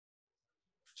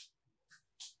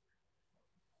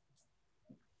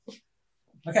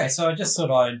Okay, so I just thought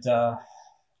I'd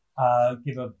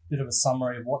give a bit of a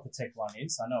summary of what the TEC-1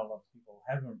 is. I know a lot of people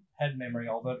haven't had memory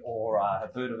of it or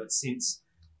have heard of it since.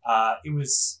 It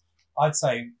was, I'd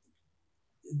say,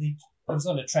 it was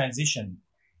on a transition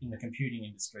in the computing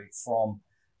industry from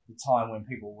the time when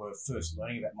people were first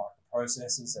learning about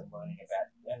microprocessors and learning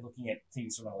about and looking at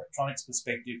things from an electronics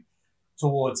perspective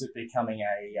towards it becoming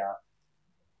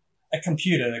a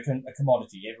computer, a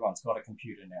commodity. Everyone's got a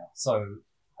computer now. So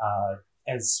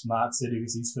as Mark said, it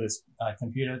was his first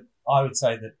computer. I would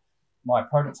say that my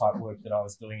prototype work that I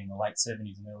was doing in the late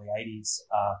 70s and early 80s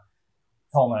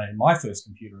culminated in my first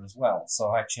computer as well. So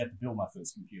I actually had to build my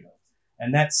first computer.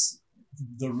 And that's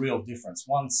the real difference.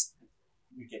 Once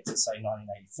we get to, say,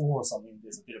 1984 or something,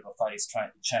 there's a bit of a phase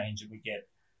change and we get,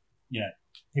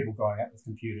 people growing up with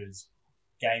computers,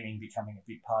 gaming becoming a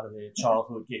big part of their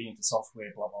childhood, getting into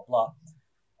software, blah, blah,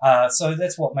 blah. So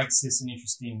that's what makes this an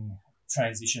interesting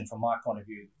transition from my point of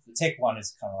view. The TEC-1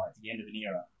 is kind of like the end of an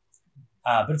era.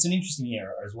 But it's an interesting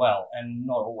era as well and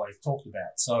not always talked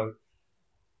about. So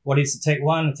what is the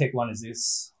TEC-1? The TEC-1 is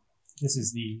this. This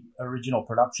is the original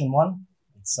production one.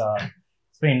 It's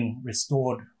been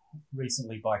restored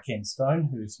recently by Ken Stone,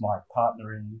 who's my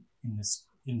partner in this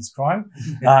crime.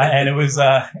 And it was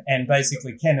and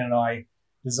basically Ken and I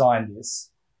designed this.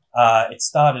 It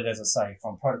started, as I say,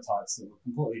 from prototypes that were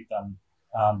completely done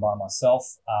by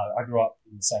myself. I grew up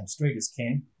in the same street as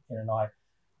Ken. Ken and I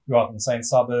grew up in the same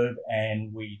suburb,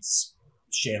 and we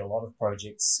shared a lot of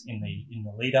projects in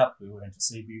the lead up. We were into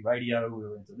CB radio, we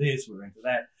were into this, we were into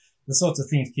that, the sorts of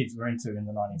things kids were into in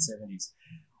the 1970s.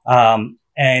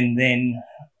 And then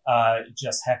it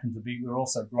just happened to be, we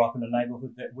also grew up in a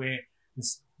neighbourhood where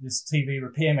this TV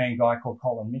repairman guy called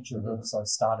Colin Mitchell also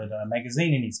started a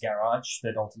magazine in his garage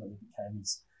that ultimately became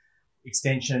his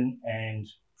extension and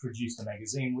produced a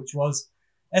magazine which was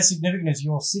as significant as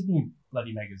your Sydney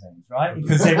bloody magazines, right?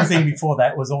 Because everything before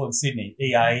that was all in Sydney,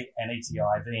 EA and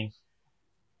ETI being,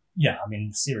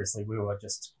 seriously, we were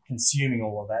just consuming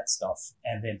all of that stuff,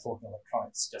 and then Talking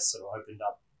Electronics just sort of opened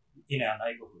up in our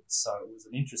neighbourhood. So it was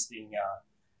an interesting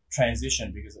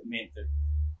transition because it meant that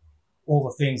all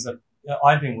the things that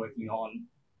I'd been working on,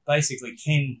 basically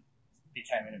Ken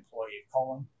became an employee of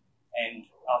Colin, and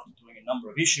after doing a number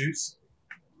of issues,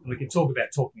 we can talk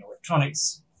about Talking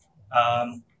Electronics,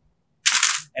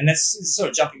 and that's sort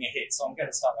of jumping ahead. So I'm going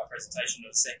to start my presentation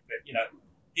in a sec, but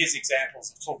here's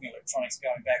examples of Talking Electronics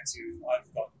going back to,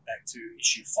 I've got back to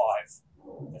issue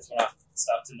 5. That's when I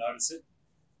started to notice it.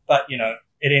 But,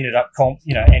 it ended up,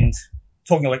 and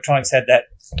Talking Electronics had that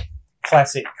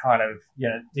classic kind of,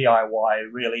 DIY,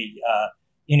 really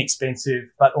inexpensive,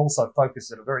 but also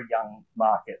focused at a very young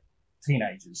market,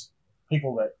 teenagers,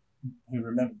 people who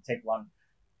remember the TEC-1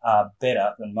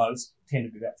 better than most tend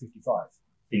to be about 55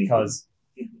 because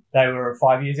they were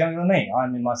 5 years younger than me.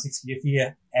 I'm in my 60th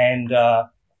year, and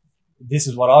this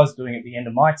is what I was doing at the end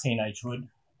of my teenagehood,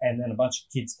 and then a bunch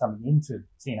of kids coming into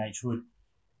teenagehood.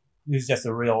 It was just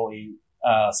a really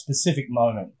specific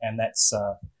moment, and that's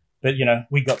but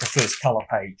we got the first colour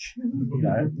page.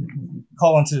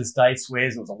 Colin to this day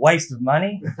swears it was a waste of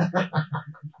money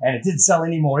and it didn't sell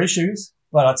any more issues,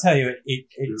 but I tell you, it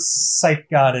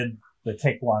safeguarded the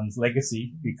TEC-1's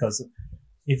legacy, because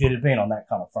if it had been on that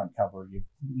kind of front cover,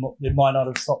 it might not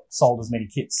have sold as many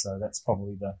kits. So that's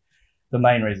probably the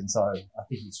main reason. So I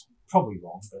think he's probably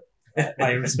wrong, but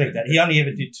I respect that. He only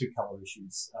ever did 2 colour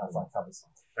issues, front covers.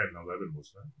 10 and 11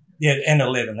 was that? Yeah, and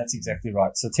 11, that's exactly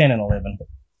right. So 10 and 11.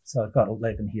 So I've got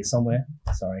 11 here somewhere.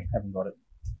 Sorry, haven't got it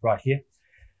right here.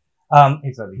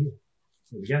 It's over here.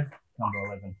 There we go, number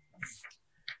 11.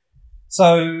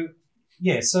 So,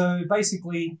 so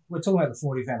basically we're talking about the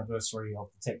 40th anniversary of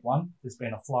the TEC-1. There's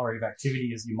been a flurry of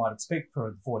activity, as you might expect,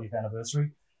 for the 40th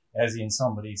anniversary, as in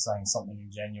somebody saying something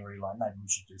in January, like maybe we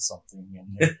should do something.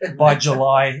 And by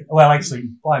July, well,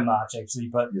 actually by March,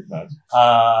 but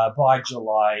by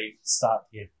July start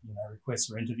to get, requests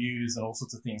for interviews and all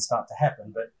sorts of things start to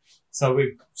happen. But so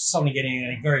we're suddenly getting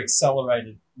a very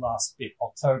accelerated last bit.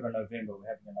 October, November, we're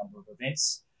having a number of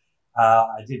events.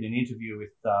 I did an interview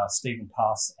with Stephen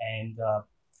Pass and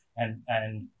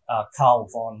Carl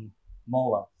von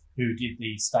Moeller, who did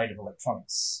the State of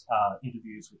Electronics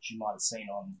interviews, which you might have seen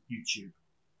on YouTube.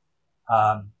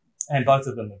 And both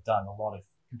of them have done a lot of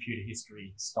computer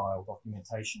history style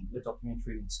documentation. The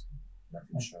documentary is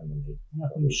nothing shown in here.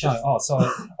 Nothing shown. Oh, sorry.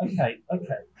 Okay.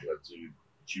 You have to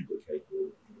duplicate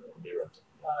the mirror.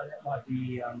 That might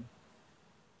be,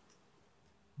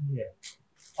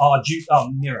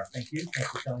 mirror. Thank you. Thanks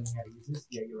for telling me how to use this.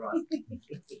 Yeah, you're right.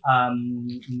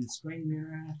 In the screen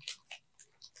mirror.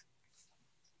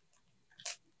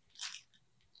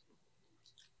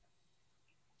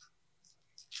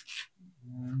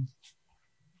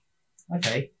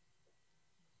 Okay.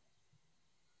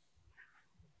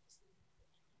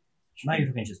 Maybe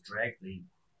we can just drag the.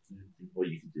 Well,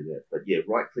 you can do that. But yeah,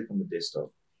 right click on the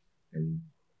desktop and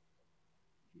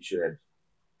you should have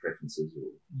preferences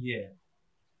or. Yeah.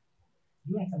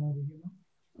 You want to come over here,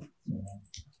 Mark?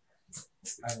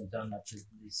 I haven't done much of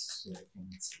this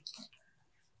things.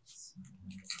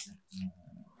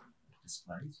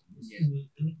 Displays. Yeah.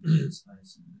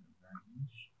 Displays and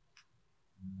range.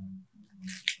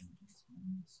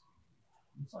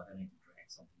 Looks like I need to drag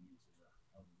something into the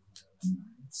other window.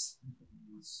 Stop.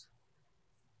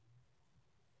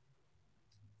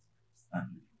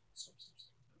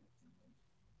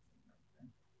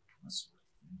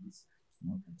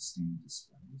 Not extend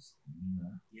displays.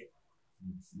 Yep.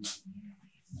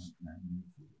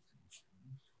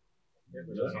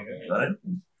 Got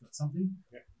something?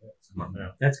 Yeah.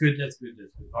 That's good.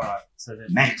 All right. So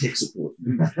Mac tech support.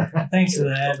 Thanks for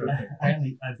that.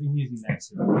 I've been using Macs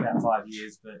for about 5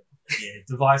 years, but yeah,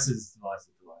 devices.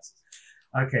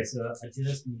 Okay, so I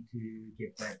just need to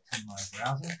get back to my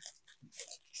browser.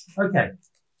 Okay,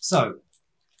 so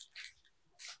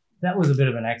that was a bit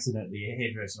of an accident. The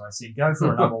hairdresser, I said, go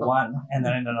for a number one, and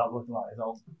then ended up looking like this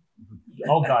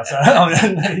old guy. So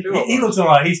he looks all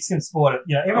right. He can sport it.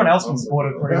 You know, everyone else can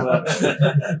sport it pretty well.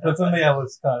 But for me, I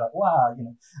was kind of like, wow, you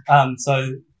know.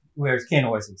 So whereas Ken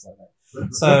always looks like that.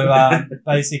 So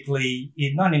basically,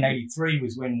 in 1983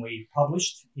 was when we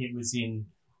published. It was in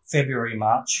February,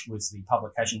 March was the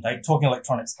publication date. Talking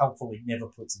Electronics helpfully never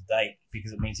puts a date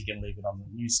because it means you can leave it on the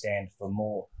newsstand for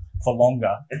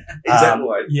longer. Is that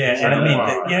right? Yeah, and it meant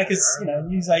that, because,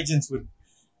 news agents would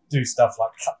do stuff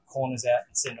like cut corners out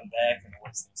and send them back and all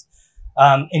these things.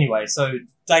 Anyway, so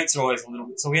dates are always a little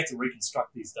bit, so we had to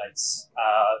reconstruct these dates,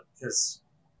 because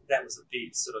that was a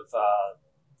big sort of,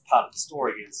 part of the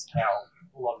story is how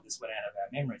a lot of this went out of our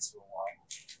memories for a while.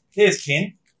 There's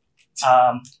Ken.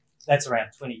 That's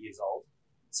around 20 years old.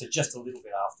 So just a little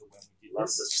bit after when we did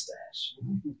Loves the stash.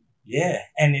 Yeah,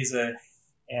 and he's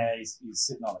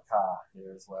sitting on a car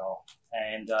there as well.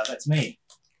 And that's me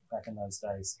back in those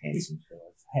days. Handsome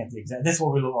fellow. Exactly. That's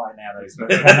what we look like nowadays, but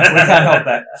we can't help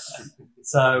that.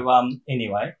 So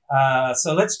anyway,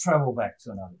 so let's travel back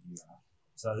to another era.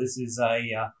 So this is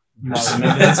you might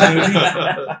remember this movie.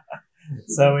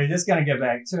 So we're just going to go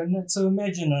back to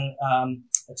imagine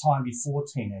a time before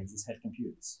teenagers had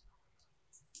computers.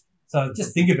 So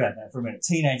just think about that for a minute.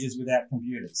 Teenagers without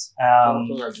computers.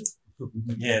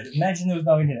 Yeah, imagine there was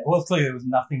no internet. Well, clearly there was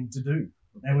nothing to do.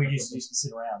 And we used to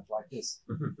sit around like this,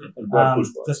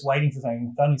 just waiting for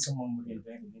something. If only someone would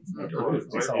invent the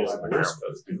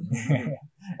internet.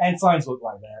 And phones look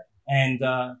like that. And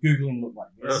Googling looked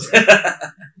like this.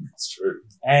 That's true.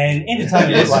 And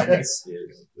entertainment looked like this.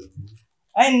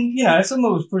 And, some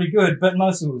of it was pretty good, but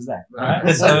most of it was that.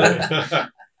 Right? So,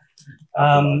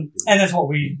 and that's what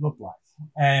we looked like.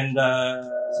 And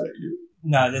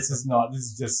no, this is not. This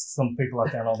is just some people I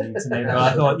found on the internet. But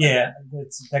I thought, yeah,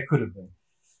 that could have been.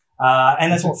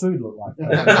 And that's what food looked like.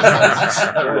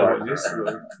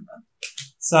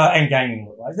 So, and gaming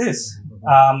looked like this.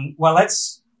 Well,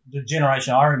 that's the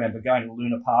generation I remember going to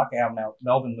Luna Park, our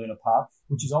Melbourne Luna Park,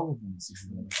 which is older than the city.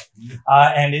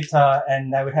 And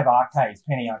they would have arcades,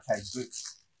 penny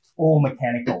arcades, all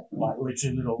mechanical, like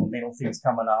literally little metal things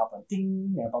coming up and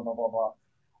ding, blah, blah, blah, blah.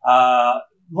 A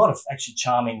lot of actually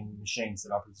charming machines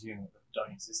that I presume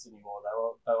don't exist anymore. They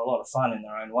were a lot of fun in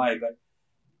their own way,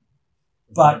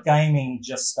 but gaming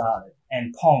just started.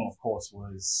 And Pong, of course,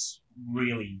 was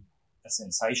really a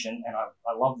sensation. And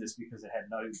I love this because it had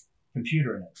no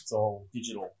computer in it. It's all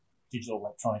digital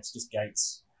electronics, just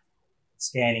gates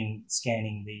scanning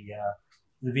the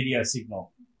video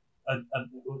signal.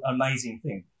 Amazing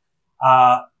thing.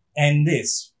 And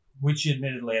this, which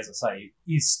admittedly, as I say,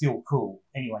 is still cool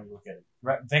anyway you look at it.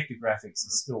 Vector graphics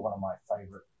is still one of my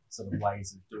favorite sort of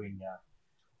ways of doing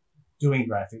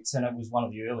graphics, and it was one of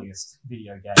the earliest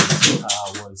video games,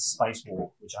 was Space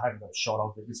War, which I haven't got a shot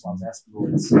of, but this one's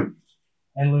Asteroids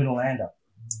and Lunar Lander.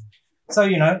 So,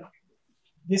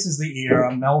 this is the era,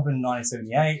 Melbourne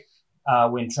 1978,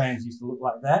 when trams used to look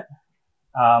like that.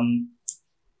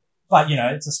 But,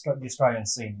 it's the Australian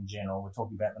scene in general. We're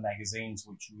talking about the magazines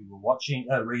which we were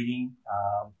reading.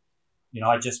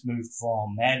 I just moved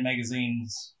from Mad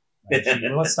magazines,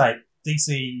 let's say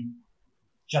DC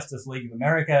Justice League of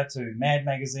America to Mad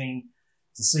magazine,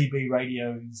 to CB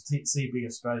Radios, CB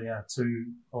Australia to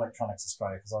Electronics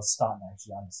Australia, because I was starting to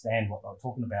actually understand what they were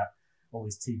talking about. All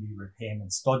these TV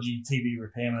repairmen, stodgy TV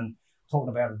repairmen talking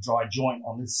about a dry joint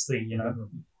on this thing,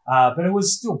 But it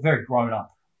was still very grown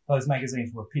up. Those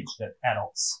magazines were pitched at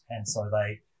adults, and so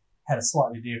they had a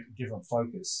slightly different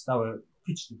focus. They were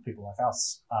pitched at people like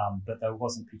us, but they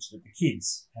wasn't pitched at the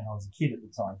kids, and I was a kid at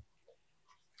the time.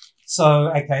 So,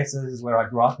 okay, so this is where I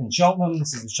grew up in Cheltenham.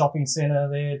 This is a shopping centre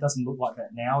there. It doesn't look like that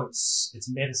now. It's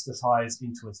metastatised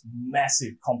into a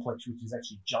massive complex, which has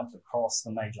actually jumped across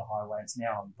the major highway. It's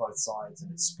now on both sides,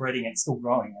 and it's spreading. It's still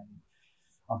growing, and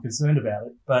I'm concerned about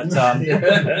it. But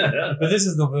but this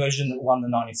is the version that won the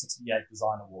 1968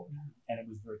 Design Award, and it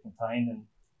was very contained.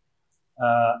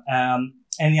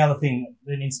 And the other thing,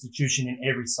 an institution in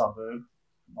every suburb,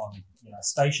 on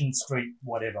station, street,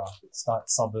 whatever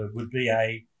suburb, would be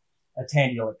a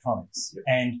Tandy Electronics. Yep.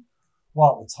 And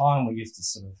while at the time we used to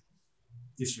sort of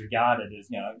disregard it as,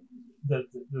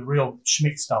 the real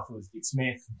schmick stuff was Dick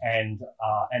Smith and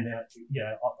then,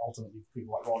 ultimately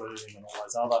people like Rotterdam and all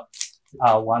those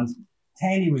other ones.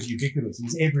 Tandy was ubiquitous. It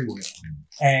was everywhere.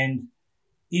 And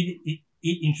it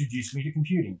introduced me to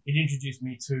computing. It introduced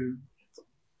me to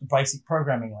the basic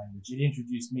programming language. It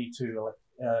introduced me to,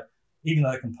 even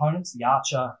though the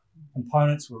Archer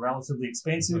components were relatively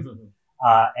expensive,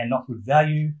 and not good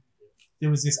value, there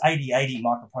was this 8080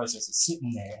 microprocessor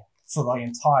sitting there for the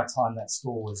entire time that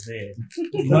store was there.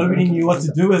 Nobody knew what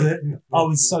to do with it. I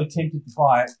was so tempted to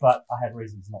buy it, but I had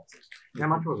reasons not to. How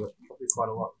much was it? Probably quite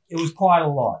a lot. It was quite a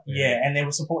lot, yeah. And there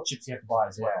were support chips you had to buy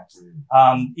as well.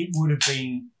 It would have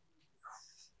been,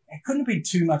 it couldn't have been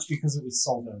too much because it was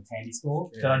sold in a Tandy store,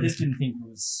 but I just didn't think it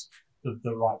was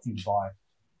the right thing to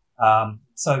buy.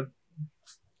 So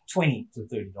 $20 to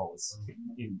 $30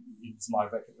 is my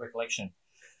recollection.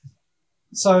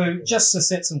 So just to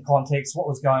set some context, what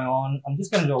was going on, I'm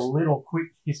just going to do a little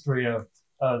quick history of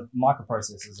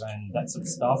microprocessors and that sort of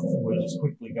stuff. We'll just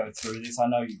quickly go through this. I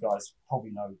know you guys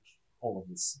probably know all of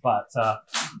this, but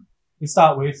we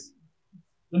start with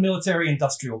the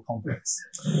military-industrial complex.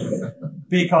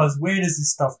 Because where does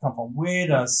this stuff come from? Where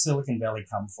does Silicon Valley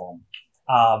come from?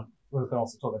 We can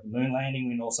also talk about the moon landing.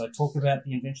 We can also talk about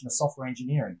the invention of software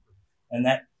engineering. And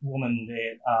that woman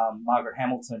there, Margaret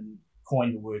Hamilton,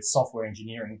 coined the word software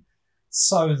engineering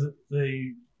so that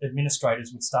the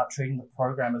administrators would start treating the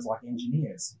programmers like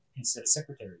engineers instead of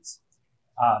secretaries.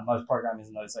 Most programmers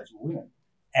in those days were women.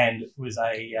 And it was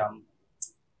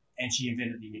and she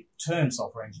invented the term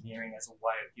software engineering as a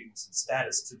way of giving some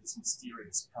status to this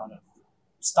mysterious kind of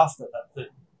stuff that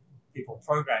people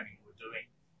programming were doing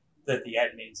that the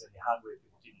admins and the hardware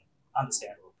people didn't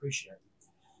understand or appreciate.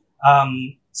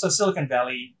 So Silicon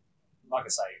Valley, like I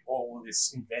say, all of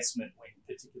this investment went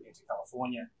particularly into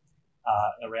California,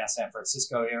 around San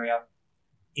Francisco area.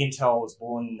 Intel was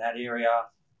born in that area.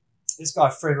 This guy,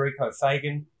 Federico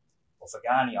Fagan, or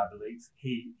Fagani, I believe,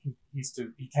 he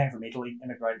came from Italy,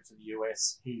 immigrated to the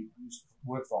US. He used to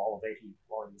work for Olivetti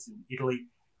while he was in Italy,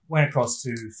 went across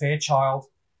to Fairchild,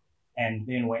 and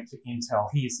then went to Intel.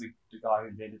 He is the guy who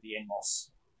invented the NMOS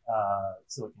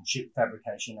silicon chip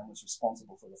fabrication and was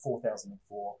responsible for the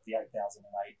 4004, the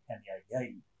 8008, and the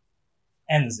 8080,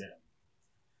 and the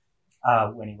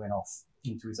ZM when he went off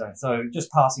into his own. So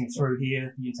just passing through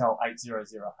here, the Intel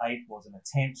 8008 was an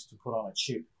attempt to put on a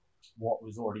chip what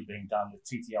was already being done with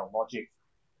TTL logic,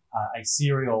 a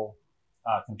serial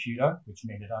computer, which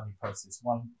meant it only processed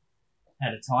one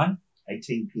at a time.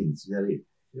 18 pins, is that it?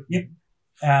 Yep.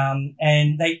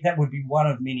 And that would be one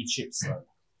of many chips though.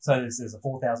 So there's a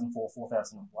 4004,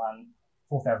 4001,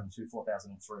 4002,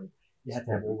 4003. You had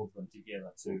to have all of them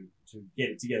together to get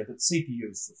it together. But the CPU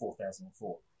is the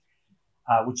 4004,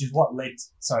 which is what led,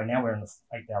 sorry, now we're in the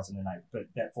 8008, but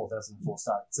that 4004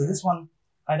 started. So this one,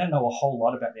 I don't know a whole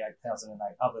lot about the 8008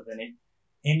 other than it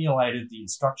emulated the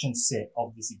instruction set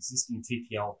of this existing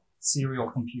TTL serial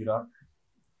computer,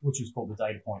 which was called the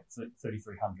Data Point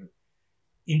 3300.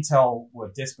 Intel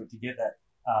were desperate to get that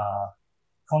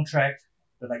contract,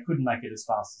 but they couldn't make it as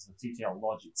fast as the TTL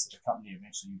logic, so the company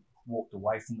eventually walked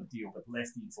away from the deal, but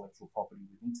left the intellectual property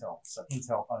with Intel. So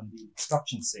Intel owned the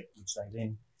instruction set, which they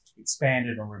then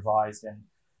expanded and revised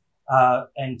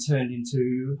and turned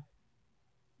into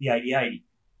the 8080.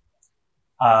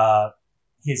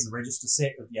 Here's the register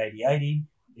set of the 8080.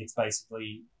 It's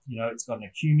basically, it's got an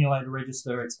accumulator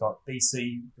register, it's got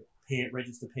BC pair,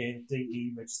 register pair,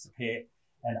 DE register pair,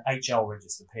 and HL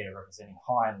register pair representing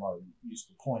high and low, used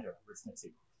for pointer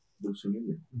arithmetic. Looks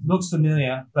familiar. Looks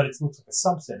familiar, but it looks like a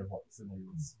subset of what you're familiar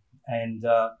with. And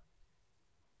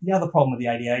the other problem with the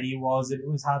 8080 was that it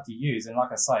was hard to use. And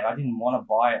like I say, I didn't want to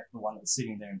buy it, the one that was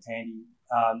sitting there in Tandy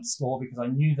store, because I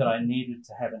knew that I needed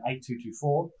to have an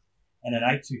 8224 and an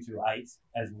 8228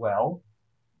 as well.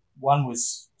 One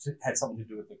had something to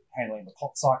do with handling the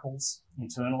clock cycles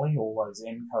internally, all those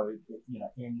M code,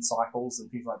 M cycles and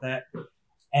things like that.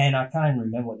 And I can't even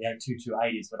remember what the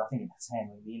 8228 is, but I think it's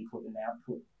handling the input and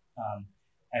output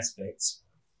aspects.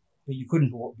 but you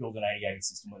couldn't build an 8080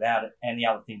 system without it. And the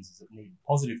other things is it needed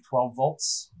positive 12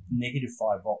 volts, negative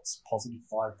 5 volts, positive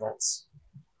 5 volts.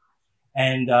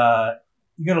 And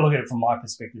you got to look at it from my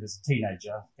perspective as a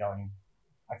teenager going,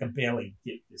 I can barely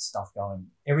get this stuff going.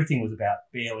 Everything was about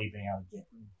barely being able to get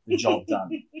the job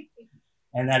done.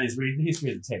 And that is really the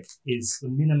history of the tech, is the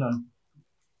minimum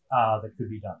that could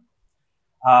be done.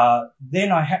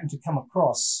 Then I happened to come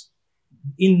across,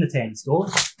 in the Tandy store,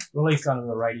 released under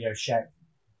the Radio Shack,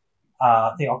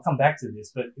 I think I'll come back to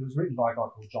this, but it was written by a guy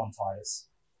called John Titus.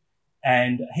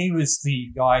 And he was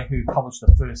the guy who published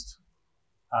the first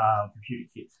computer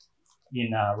kit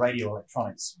in radio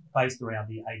electronics based around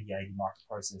the 8080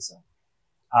 microprocessor.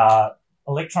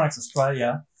 Electronics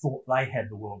Australia thought they had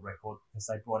the world record because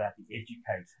they brought out the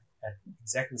Educate at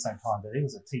exactly the same time, but it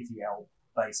was a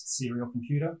TTL-based serial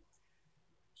computer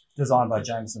designed by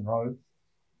Jameson Rowe,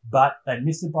 but they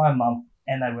missed it by a month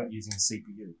and they weren't using a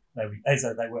CPU. They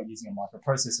weren't using a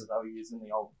microprocessor, they were using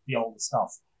the older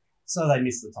stuff. So they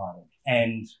missed the title,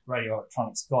 and Radio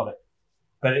Electronics got it.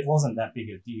 But it wasn't that big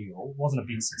a deal. It wasn't a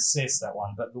big success, that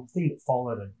one. But the thing that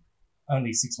followed it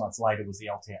only 6 months later was the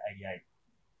Altair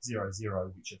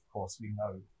 8800, which of course we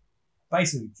know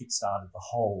basically kickstarted the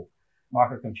whole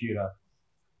microcomputer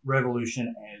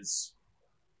revolution, as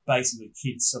basically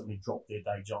kids suddenly dropped their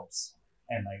day jobs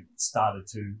and they started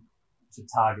to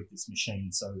target this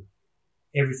machine. So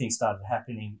everything started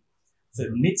happening for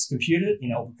MIT's computer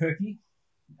in Albuquerque.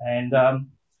 And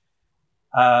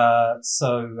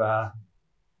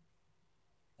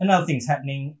another thing's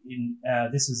happening in,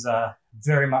 this is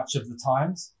very much of the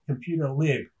times, computer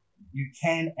lib. You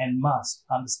can and must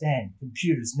understand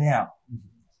computers now.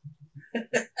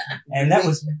 And that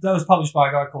was published by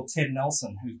a guy called Ted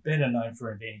Nelson, who's better known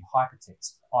for inventing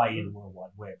hypertext, i.e. the World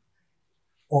Wide Web.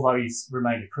 Although he's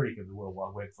remained a critic of the World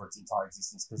Wide Web for its entire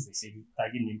existence, because they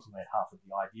didn't implement half of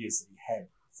the ideas that he had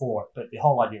for it. But the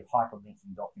whole idea of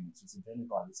hyperlinking documents was invented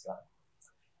by this guy.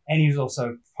 And he was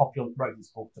also wrote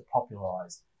this book to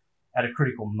popularize, at a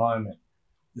critical moment,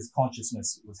 this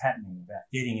consciousness that was happening about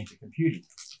getting into computing.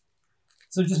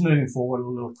 So just moving forward a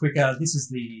little quicker, this is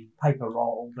the paper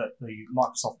roll that the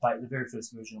very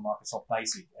first version of Microsoft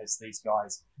Basic, as these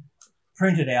guys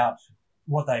printed out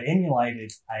what they'd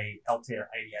emulated a Altair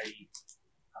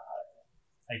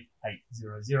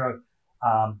 8800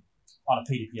 on a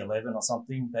PDP-11 or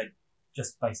something. They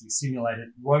just basically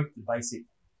simulated, wrote the basic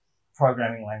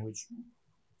programming language,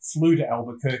 flew to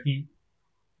Albuquerque,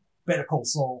 Better Call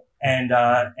Saul, and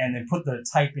then put the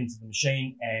tape into the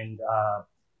machine and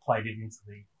played it into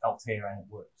the Altair, and it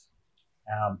worked.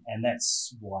 And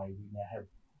that's why we now have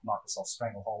Microsoft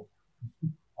stranglehold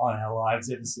on our lives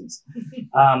ever since.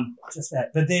 Just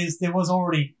that. But there was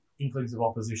already inklings of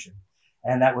opposition,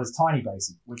 and that was Tiny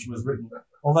Basic, which was written,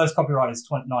 although its copyright is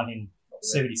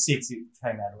 1976, it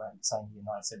came out around the same year,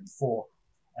 1974.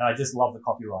 And I just love the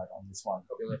copyright on this one.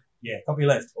 Copy left. Yeah, copy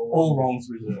left. All wrongs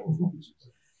written. All wrongs.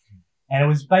 And it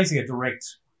was basically a direct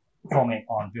comment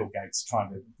on Bill Gates trying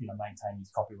to, maintain his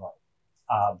copyright.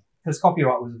 Because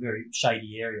copyright was a very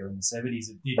shady area in the 70s.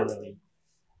 It didn't really,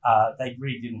 they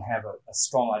really didn't have a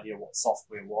strong idea what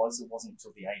software was. It wasn't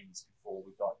until the 80s before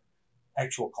we got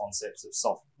actual concepts of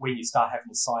software. When you start having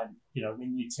to sign,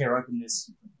 when you tear open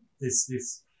this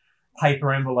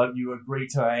paper envelope, you agree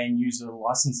to an end user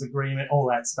license agreement, all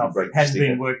that stuff hadn't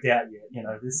been worked out yet.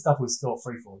 This stuff was still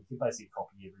free for it. You could basically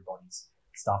copy everybody's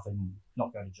stuff and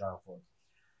not go to jail for it.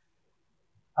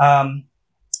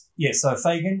 So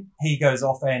Fagan, he goes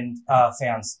off and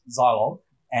found Zilog,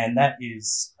 and that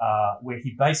is where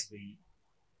he basically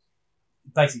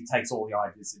takes all the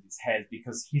ideas that he had,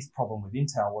 because his problem with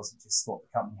Intel was he just thought the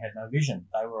company had no vision.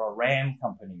 They were a RAM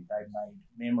company. They made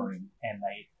memory and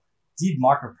they did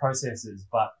microprocessors,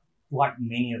 but like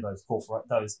many of those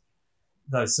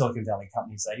those Silicon Valley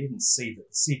companies, they didn't see that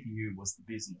the CPU was the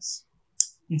business.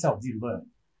 Intel did learn,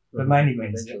 but mainly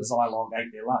when Zilog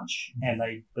ate their lunch, and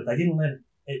they didn't let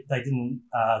it. They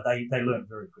learned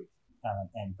very quick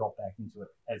and got back into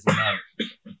it, as you know.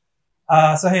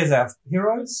 So here's our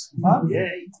heroes.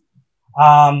 Yay.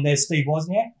 There's Steve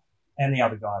Wozniak and the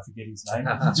other guy, I forget his name,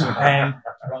 and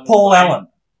Paul Allen.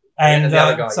 And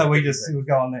so we'll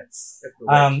go on there.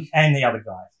 And the other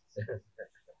guy.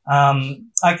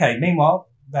 Okay, meanwhile,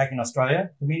 back in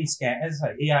Australia, the mini scan, as I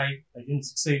say, EA, they didn't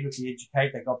succeed with the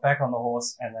Educate. They got back on the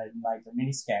horse and they made the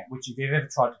mini scan, which if you've ever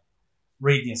tried to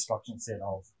read the instruction set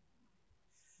of,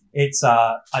 it's,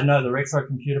 I know the retro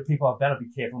computer people, I better be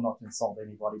careful not to insult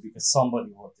anybody, because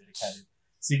somebody will have dedicated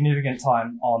significant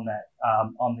time on that,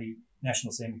 on the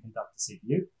National Semiconductor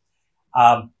CPU.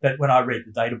 But when I read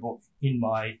the data book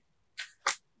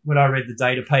when I read the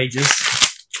data pages,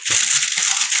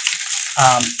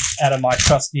 out of my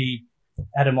trusty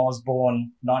Adam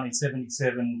Osborne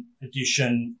 1977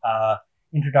 edition,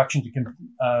 Introduction to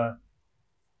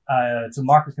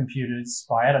Microcomputers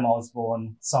by Adam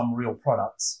Osborne, Some Real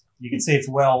Products. You can see it's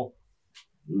well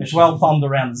plumbed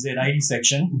around the Z80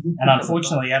 section, and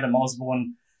unfortunately Adam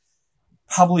Osborne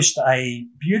published a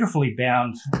beautifully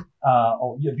bound,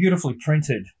 or beautifully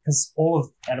printed, because all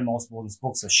of Adam Osborne's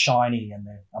books are shiny, and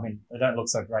they don't look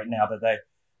so great now, but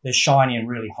they're shiny and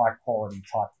really high quality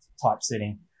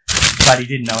typesetting. But he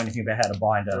didn't know anything about how to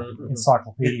bind an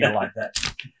encyclopedia like that.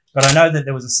 But I know that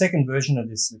there was a second version of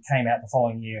this that came out the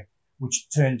following year, which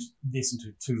turned this into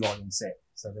a 2-volume set.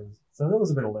 So there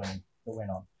was a bit of learning that went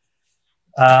on.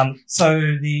 So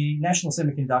the National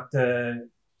Semiconductor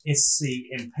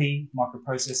SCMP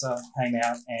microprocessor came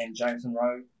out, and James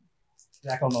Monroe,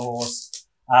 back on the horse,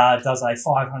 does a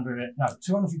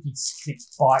 256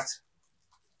 byte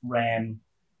RAM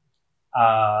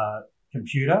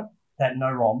computer, that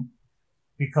no ROM.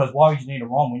 Because why would you need a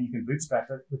ROM when you can bootstrap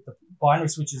it with the binary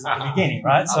switches at the beginning,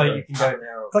 right? So you can go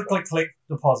click, click, click,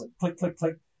 deposit, click, click,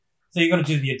 click. So you've got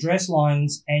to do the address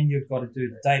lines and you've got to do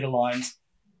the data lines.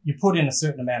 You put in a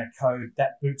certain amount of code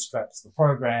that bootstraps the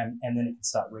program, and then it can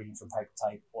start reading from paper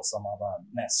tape or some other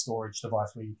mass storage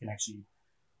device where you can actually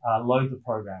load the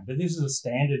program. But this is a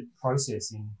standard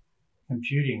process in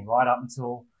computing right up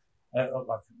until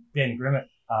like Ben Grimmett,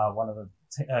 one of the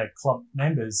club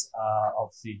members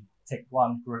of the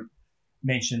TEC-1 group,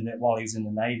 mentioned that while he was in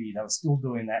the Navy, they were still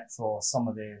doing that for some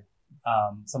of their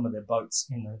boats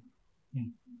in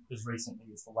as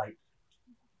recently as the late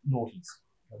noughties.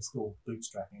 They were still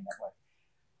bootstrapping that way.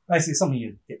 Basically, something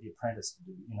you'd get the apprentice to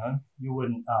do. You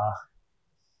wouldn't.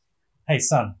 Hey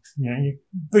son, you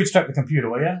bootstrap the computer,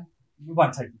 will you? It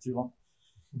won't take you too long.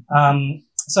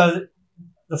 So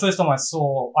the first time I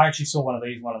actually saw one of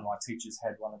these. One of my teachers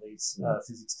had one of these,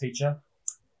 physics teacher.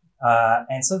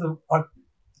 And so they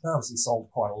obviously sold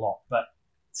quite a lot, but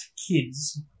to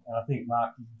kids, and I think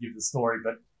Mark can give the story,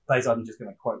 but basically I'm just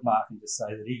going to quote Mark and just say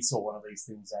that he saw one of these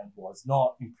things and was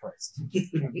not impressed.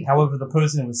 However, the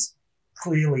person who was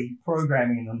clearly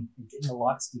programming them and getting the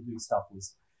lights to do stuff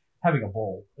was having a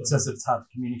ball. It's just that it's hard to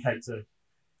communicate to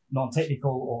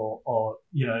non-technical or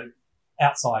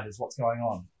outsiders what's going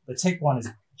on. The TEC-1 is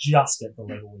just at the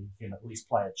level where you can at least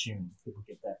play a tune. People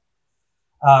get that.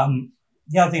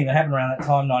 The other thing that happened around that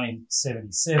time,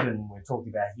 1977, we're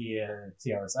talking about here,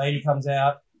 TRS-80 comes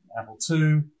out, Apple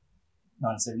II,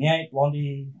 1978,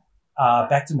 Blondie,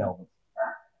 back to Melbourne.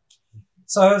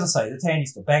 So as I say, the Tandy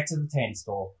store, back to the Tandy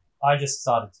store. I just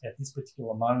started at this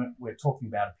particular moment, we're talking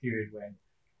about a period when,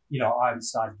 I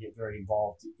started to get very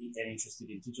involved and interested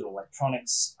in digital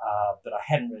electronics, but I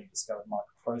hadn't really discovered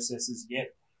microprocessors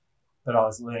yet. But I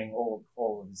was learning all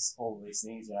of these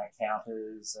things,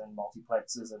 counters and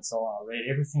multiplexers and so on. I read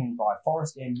everything by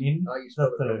Forrest M. Min.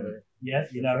 Yeah,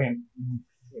 you know him.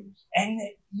 And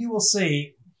you will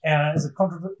see, as a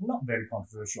not very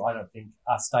controversial, I don't think,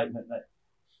 statement that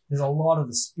there's a lot of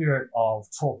the spirit of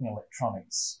talking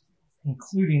electronics,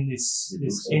 including this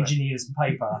engineer's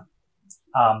paper,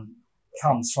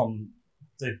 comes from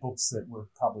the books that were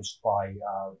published by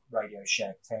Radio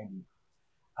Shack Tandy.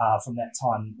 From that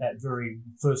time, that very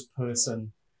first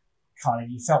person kind of,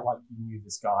 you felt like you knew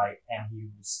this guy, and he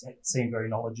seemed very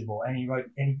knowledgeable, and he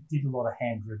did a lot of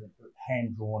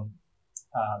hand-drawn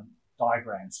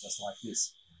diagrams just like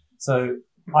this. So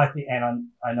I think,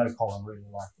 and I know Colin really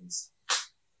liked this.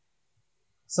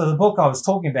 So the book I was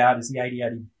talking about is the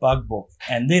 8080 Bug Book,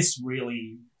 and this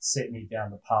really set me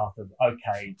down the path of,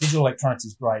 okay, digital electronics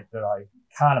is great, but I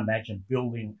can't imagine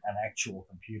building an actual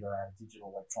computer out of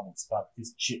digital electronics, but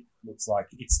this chip looks like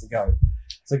it's the go.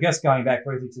 So just going back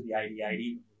briefly to the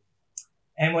 8080.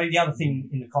 And the other thing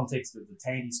in the context of the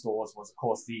Tandy stores was, of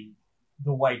course, the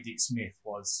way Dick Smith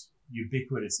was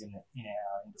ubiquitous in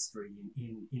our industry.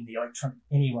 In the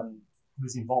anyone who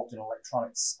was involved in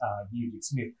electronics knew Dick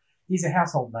Smith. He's a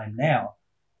household name now,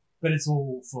 but it's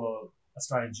all for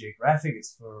Australian Geographic,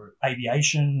 it's for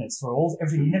aviation, it's for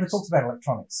everything. He never talks about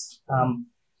electronics. And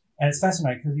it's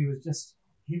fascinating because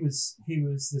he was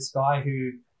this guy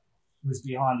who was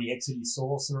behind the Exeter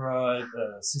Sorcerer,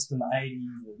 the System 80,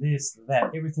 the this, the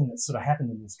that, everything that sort of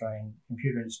happened in the Australian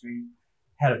computer industry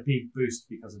had a big boost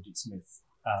because of Dick Smith.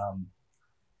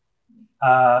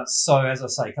 So as I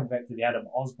say, come back to the Adam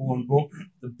Osborne book,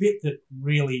 the bit that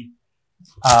really,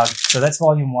 so that's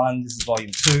volume 1, this is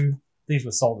volume 2. These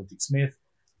were sold to Dick Smith.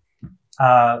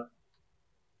 I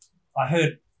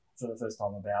heard for the first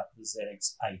time about the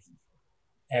ZX80.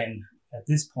 And at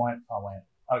this point, I went,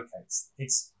 okay,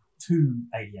 it's two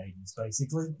 8080s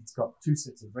basically. It's got two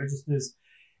sets of registers.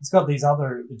 It's got these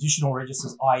other additional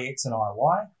registers, IX and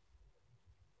IY.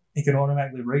 It can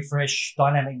automatically refresh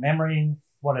dynamic memory,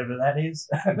 whatever that is.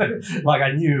 Like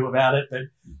I knew about it, but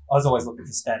I was always looking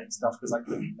for static stuff because I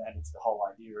couldn't manage the whole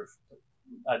idea of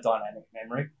dynamic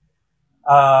memory.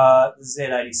 The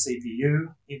Z80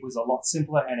 CPU, it was a lot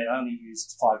simpler and it only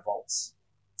used 5 volts.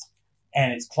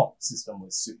 And its clock system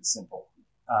was super simple.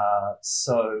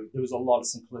 So there was a lot of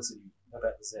simplicity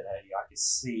about the Z80. I could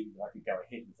see I could go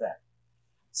ahead with that.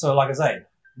 So like I say,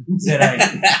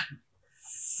 Z80.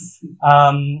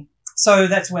 So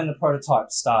that's when the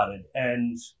prototype started,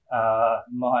 and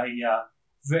my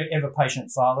very ever patient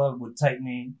father would take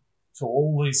me to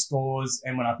all these stores.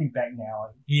 And when I think back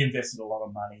now, he invested a lot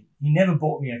of money. He never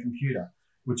bought me a computer,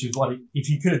 which is what if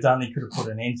he could have done, he could have put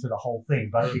an end to the whole thing.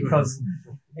 But because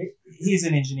he's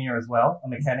an engineer as well, a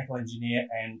mechanical engineer,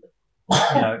 and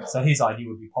so his idea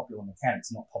would be popular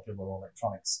mechanics, not popular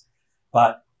electronics.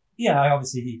 But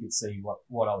obviously he could see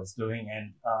what I was doing,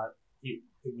 and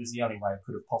it was the only way it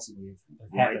could have possibly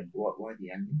have happened. Why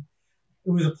the onion?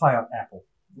 It was a play on Apple.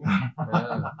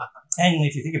 And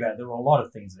if you think about it, there were a lot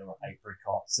of things. There were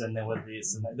apricots, and there were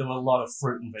this, and there were a lot of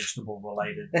fruit and vegetable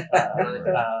related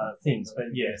things.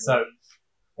 But so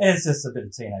it's just a bit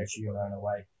of teenage humor in a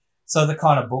way. So the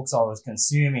kind of books I was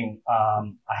consuming,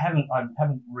 I haven't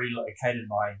relocated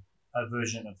my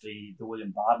version of the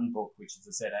William Barden book, which is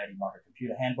the Z80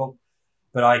 Microcomputer Handbook.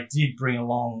 But I did bring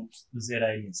along the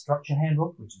Z80 Instruction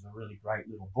Handbook, which is a really great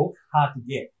little book. Hard to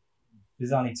get.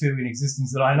 There's only 2 in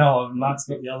existence that I know of. Mark's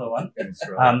got the other one. That's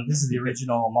right. This is the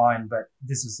original of mine, but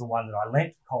this is the one that I lent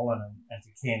to Colin and to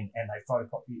Ken, and they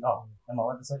photocopied. Oh, am I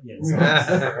allowed to say? Yeah.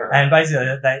 And basically,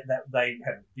 they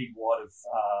have a big wad of.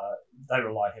 They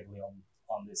rely heavily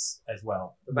on this as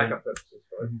well. For backup purposes,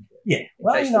 right? Yeah.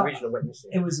 Well, In case the original went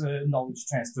missing. it was a knowledge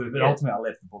transfer, but ultimately I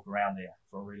left the book around there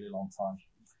for a really long time.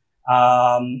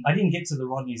 I didn't get to the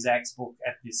Rodney Zacks book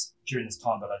during this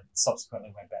time, but I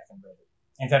subsequently went back and read it.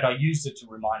 In fact, I used it to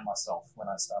remind myself when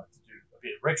I started to do a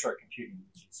bit of retro computing,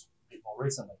 which is a bit more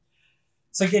recently.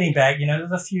 So getting back,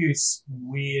 there's a few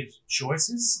weird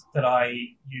choices that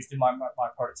I used in my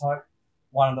prototype.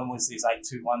 One of them was this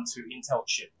 8212 Intel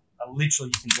chip.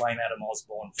 Literally, you can blame Adam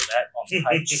Osborne for that on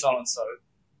page so-and-so,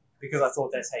 because I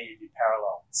thought that's how you do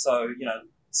parallel. So,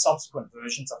 subsequent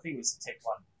versions, I think it was the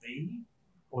TEC-1B,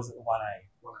 or was it the 1A?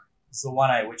 It's the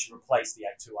 1A, which replaced the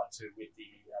 8212 with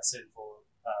the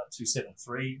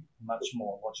 273, much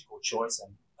more logical choice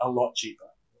and a lot cheaper.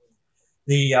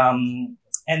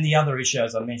 And the other issue,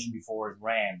 as I mentioned before, is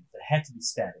RAM. That had to be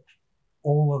static.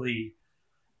 All of the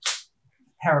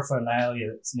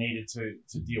paraphernalia that's needed to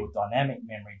deal with dynamic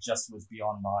memory just was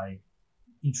beyond my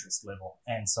interest level.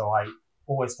 And so I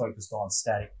always focused on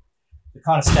static. The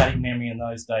kind of static memory in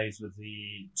those days was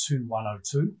the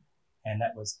 2102, and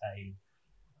that was a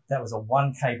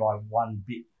 1K by 1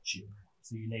 bit chip.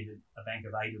 So you needed a bank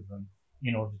of 8 of them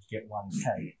in order to get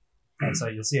 1K. And so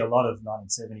you'll see a lot of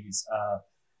 1970s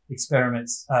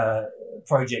experiments,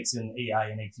 projects in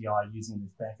EA and ETI using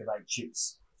this bank of 8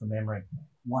 chips for memory,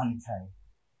 1K.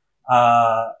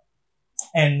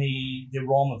 And the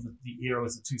ROM of the era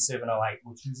was the 2708,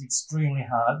 which was extremely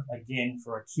hard, again,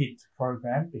 for a kid to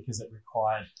program because it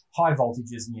required high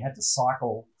voltages and you had to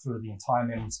cycle through the entire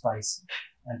memory space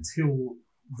until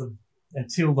the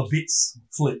bits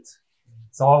flipped.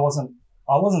 So I wasn't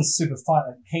super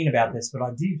keen about this, but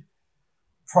I did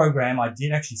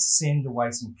actually send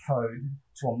away some code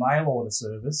to a mail order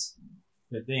service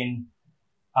that then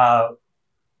hand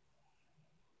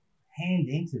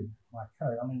entered my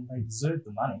code. I mean, they deserved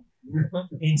the money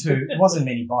it wasn't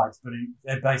many bytes, but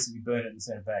they basically burned it and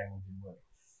sent it back and it didn't work.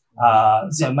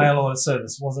 So mail order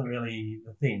service wasn't really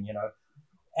the thing,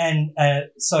 And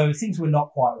so things were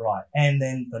not quite right. And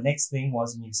then the next thing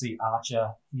was, and you see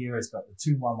Archer here has got the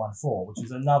 2114, which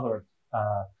is another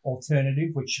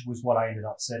alternative, which was what I ended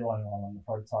up settling on the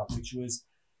prototype,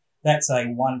 that's a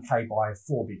 1K by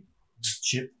 4-bit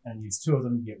chip, and use 2 of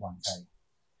them, you get 1K.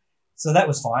 So that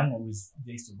was fine.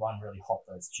 They used to run really hot,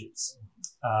 those chips.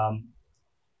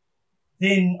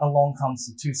 Then along comes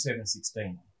the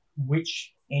 2716,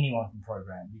 which anyone can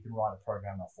program. You can write a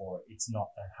programmer for it. It's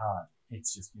not that hard.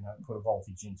 It's just, put a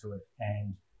voltage into it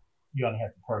and you only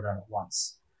have to program it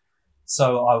once.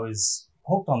 So I was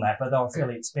hooked on that, but they were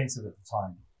fairly expensive at the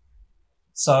time.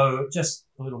 So just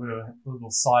a little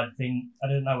side thing. I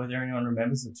don't know whether anyone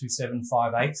remembers the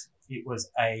 2758. It was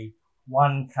a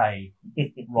 1K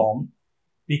ROM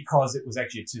because it was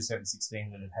actually a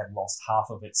 2716 that had lost half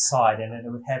of its side, and then it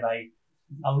would have a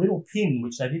little pin,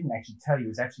 which they didn't actually tell you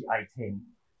was actually A10,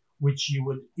 which you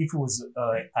would, if it was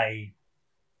an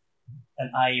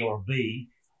A or a B,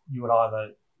 you would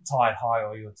either tie it high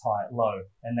or you would tie it low,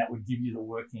 and that would give you the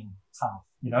working path,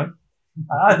 you know.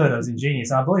 I thought it was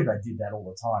ingenious, and I believe they did that all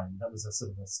the time. That was a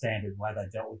sort of a standard way they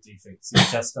dealt with defects.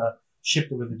 It's just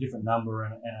shipped it with a different number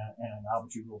and an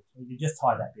arbitrary rule. You just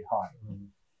tie that bit high.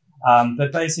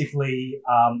 But basically,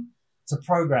 to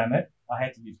program it, I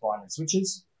had to use binary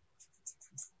switches.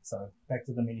 So back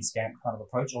to the mini scamp kind of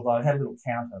approach, although it had a little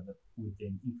counter that would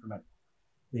then increment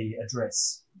the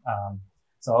address.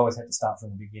 So I always had to start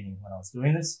from the beginning when I was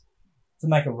doing this to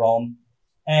make a ROM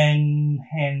and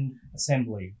hand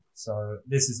assembly. So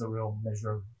this is a real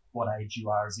measure of what age you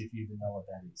are, as if you even know what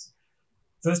that is.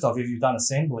 First off, if you've done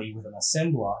assembly with an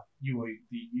assembler, you would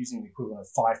be using the equivalent of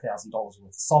 $5,000 worth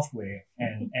of software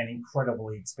and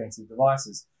incredibly expensive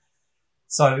devices.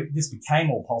 So this became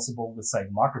all possible with, say,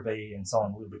 micro:bit and so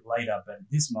on a little bit later, but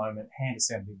at this moment, hand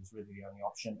assembly was really the only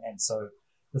option, and so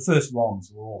the first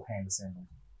ROMs were all hand assembled.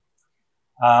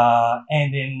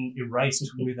 And then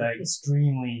erased with an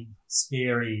extremely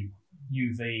scary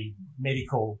UV,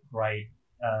 medical grade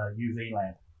UV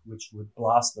lamp, which would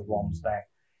blast the ROMs back.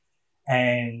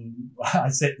 And I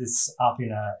set this up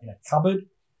in a cupboard.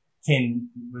 Ken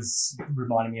was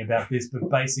reminding me about this, but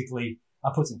basically I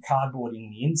put some cardboard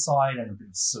in the inside and a bit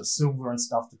of sort of silver and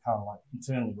stuff to kind of like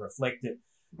internally reflect it,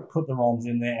 put the ROMs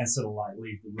in there and sort of like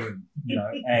leave the room, you know,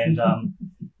 and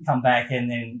come back, and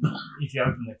then if you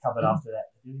open the cupboard after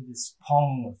that, there's this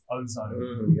pong of ozone.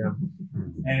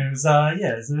 And it was,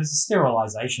 it was a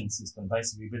sterilization system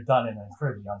basically, but done in an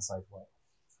incredibly unsafe way.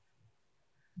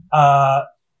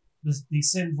 The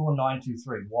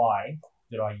 74923, why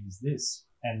did I use this?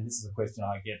 And this is a question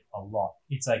I get a lot.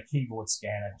 It's a keyboard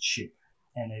scanner chip.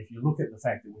 And if you look at the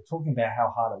fact that we're talking about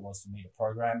how hard it was for me to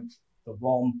program the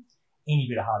ROM, any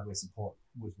bit of hardware support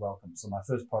was welcome. So my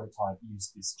first prototype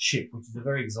used this chip, which is a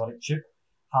very exotic chip,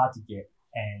 hard to get,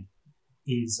 and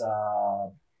is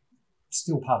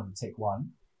still part of the TEC-1,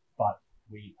 but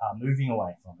we are moving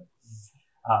away from it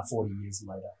 40 years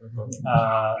later.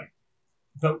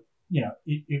 But, you know,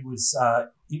 it was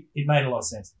it made a lot of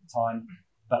sense at the time,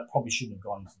 but probably shouldn't have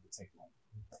gone into the TEC-1.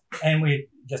 And we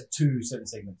just 2 7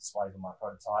 segment displays on my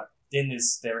prototype. Then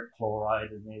there's steric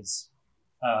chloride, and there's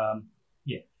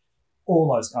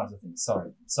all those kinds of things.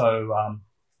 Sorry. So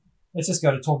let's just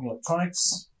go to Talking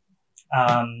Electronics.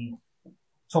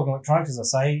 Talking Electronics, as I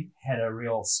say, had a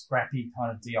real scrappy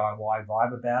kind of DIY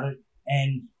vibe about it.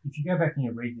 And if you go back and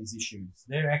you read these issues,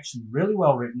 they're actually really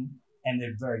well written, and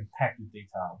they're very packed with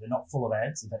detail. They're not full of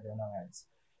ads. In fact, there are no ads.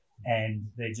 And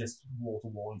they're just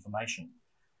wall-to-wall information.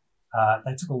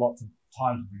 They took a lot of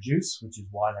time to produce, which is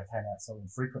why they came out so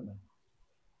infrequently.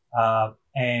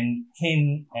 And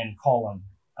Ken and Colin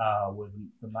were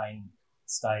the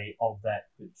mainstay of that.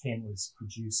 But Ken was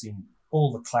producing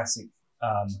all the classic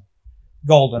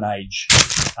golden age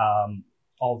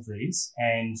of these,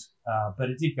 and but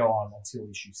it did go on until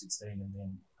issue 16, and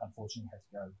then unfortunately had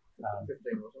to go.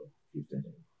 15 was it?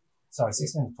 15. Sorry,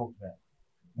 16 we talked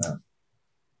about.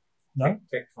 No?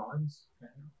 TEC-1s.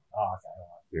 Oh, okay, all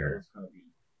right. Yeah. It's going to be.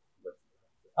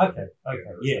 Okay,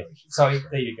 yeah. So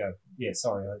there you go. Yeah,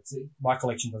 sorry, my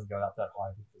collection doesn't go up that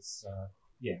high because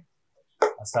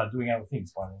I started doing other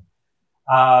things by then.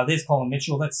 There's Colin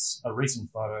Mitchell. That's a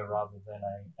recent photo rather than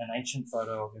an ancient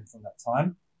photo of him from that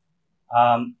time.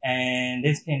 And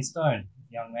there's Ken Stone,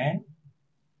 young man.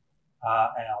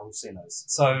 And I will send those.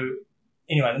 So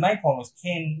anyway, the main point was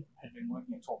Ken had been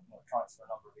working at Talking Electronics for a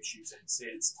number of issues, and he said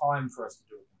it's time for us to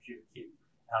do a computer kit.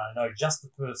 And I know just the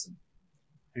person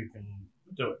who can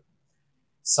do it.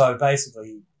 So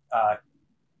basically,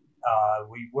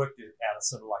 we worked it out as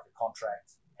sort of like a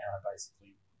contract, and I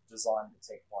basically designed the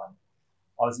TEC-1.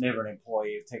 I was never an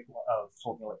employee of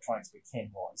Talking Electronics, but Ken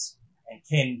was. And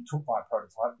Ken took my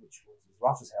prototype, which was as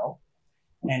rough as hell,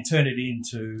 and turned it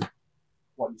into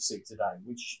what you see today,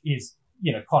 which is,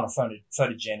 you know, kind of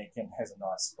photogenic and has a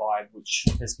nice vibe, which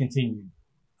has continued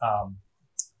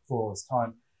for all this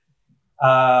time.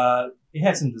 It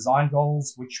had some design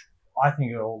goals, which I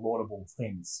think are all laudable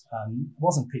things. It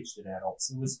wasn't pitched at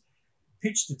adults. It was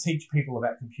pitched to teach people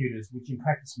about computers, which in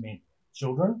practice meant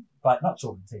children, but not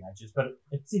children, teenagers, but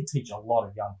it did teach a lot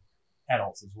of young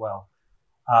adults as well.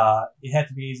 It had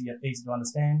to be easy to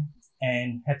understand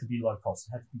and had to be low cost.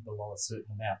 It had to be below a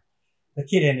certain amount. The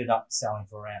kit ended up selling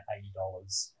for around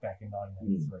 $80 back in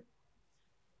 1983,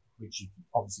 which is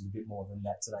obviously a bit more than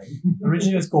that today.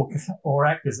 Originally it was called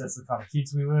Aurak because that's the kind of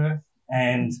kids we were.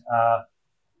 And,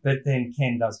 but then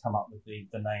Ken does come up with the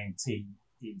name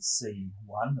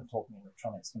TEC-1, the Talking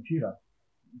Electronics Computer.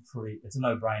 It's a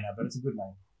no-brainer, but it's a good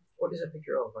name. What is a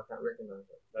picture of? I can't recognise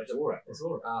it. That's all right. It's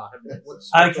all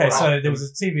right. Okay, so there was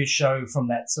a TV show from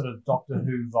that sort of Doctor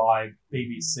Who vibe,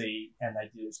 BBC, and they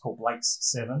did. It's called Blake's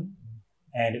 7,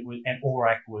 and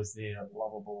ORAC was their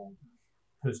lovable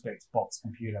Perspex box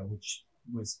computer, which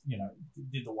was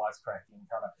did the wisecracking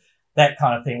that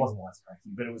kind of thing. It wasn't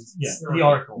wisecracking, but it was the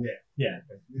Oracle. Yeah.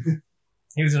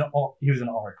 He was an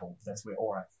Oracle. That's where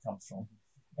ORAC comes from.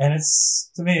 And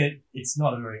to me, it's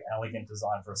not a very elegant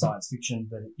design for a science fiction,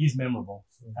 but it is memorable.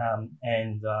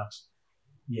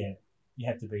 You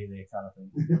have to be there kind of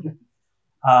thing.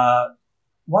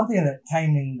 One thing that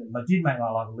came in that did make my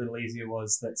life a little easier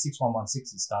was that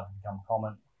 6116 has started to become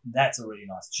common. That's a really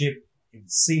nice chip. It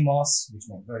was CMOS, which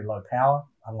meant very low power,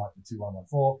 unlike the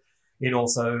 2114. It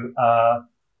also,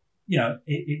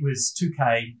 it was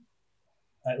 2K.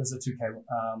 It was a 2K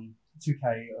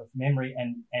of memory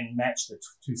and matched the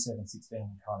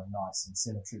 2716 kind of nice in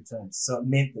symmetry terms. So it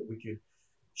meant that we could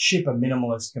ship a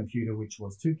minimalist computer, which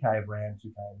was 2K of RAM,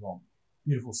 2K of ROM.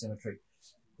 Beautiful symmetry.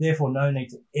 Therefore, no need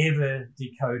to ever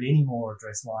decode any more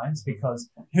address lines because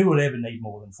who would ever need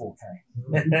more than 4K?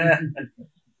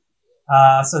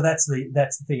 So that's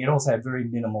the thing. It also had very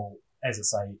minimal, as I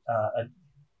say,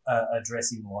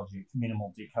 addressing logic,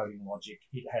 minimal decoding logic.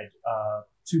 It had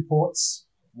 2 ports,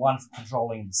 one for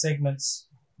controlling the segments,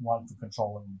 one for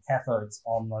controlling the cathodes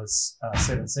on those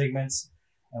 7 segments,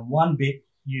 and 1 bit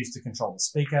used to control the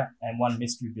speaker, and 1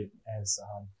 mystery bit, as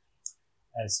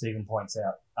Stephen points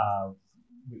out,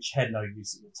 which had no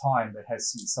use at the time, but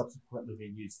has since subsequently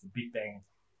been used for Big Bang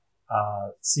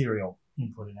serial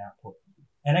input and output,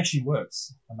 and actually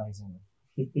works amazingly.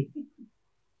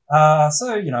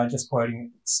 Just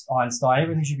quoting Einstein,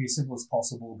 everything should be as simple as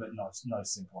possible, but no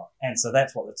simpler. And so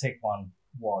that's what the TEC-1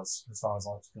 was, as far as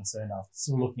I was concerned. After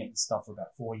sort of looking at the stuff for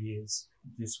about 4 years,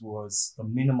 this was the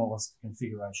minimalist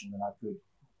configuration that I could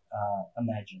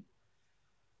imagine.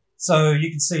 So you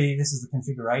can see this is the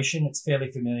configuration. It's fairly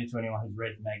familiar to anyone who's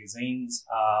read the magazines.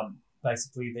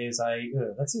 Basically, there's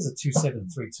that says a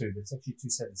 2732, but it's actually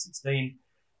 2716.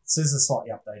 This is a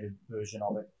slightly updated version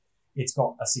of it. It's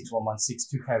got a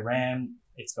 6116 2K RAM.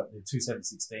 It's got the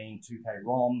 2716 2K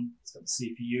ROM. It's got the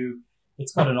CPU.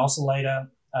 It's got an oscillator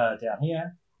down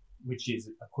here, which is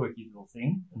a quirky little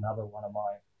thing, another one of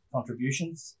my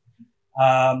contributions.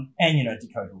 And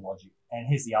decoder logic. And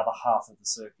here's the other half of the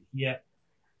circuit here.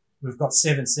 We've got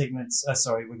 7 segments.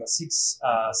 We've got 6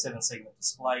 7-segment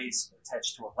displays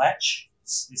attached to a latch.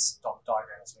 This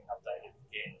diagram has been updated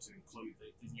again to include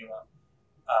the newer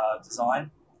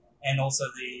design. And also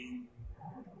the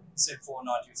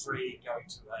Z4923 going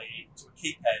to a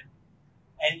keypad,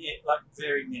 and yet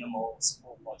very minimal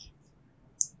support logic.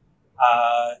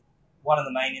 One of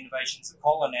the main innovations that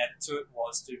Colin added to it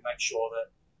was to make sure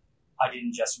that I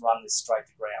didn't just run this straight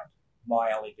to ground. My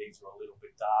LEDs were a little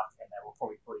bit dark, and they were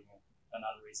probably putting an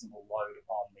unreasonable load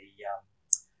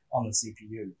on the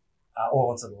CPU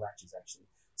or onto the latches actually.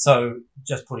 So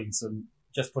just putting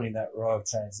that row of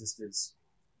transistors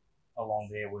along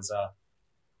there was a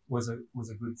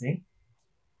good thing.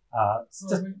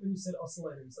 When you said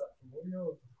oscillator, is that for audio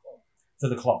or for the clock? For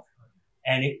the clock.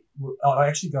 And I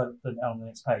actually got it on the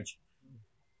next page.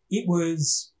 It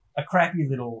was a crappy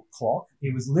little clock.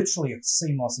 It was literally a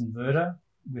CMOS inverter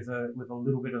with a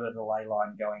little bit of a delay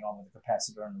line going on with a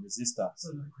capacitor and a resistor.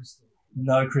 So no crystal.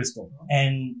 No crystal.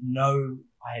 And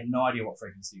I had no idea what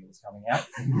frequency it was coming out.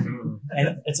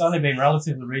 And it's only been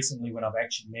relatively recently when I've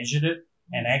actually measured it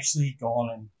and actually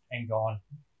gone 100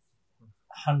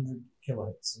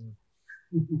 kilohertz.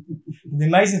 The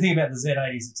amazing thing about the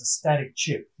Z80 is it's a static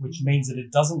chip, which means that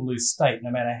it doesn't lose state no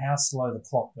matter how slow the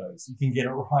clock goes. You can get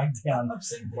it right down. I've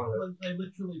seen people, they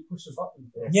literally push a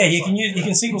button. Yeah, you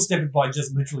can single step it by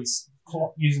just literally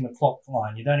using the clock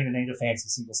line. You don't even need a fancy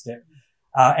single step.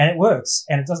 And it works,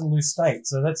 and it doesn't lose state.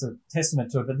 So that's a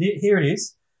testament to it. But here it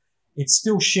is. It's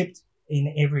still shipped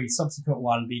in every subsequent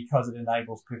one because it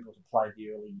enables people to play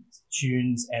the early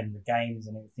tunes, and the games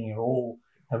and everything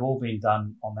have all been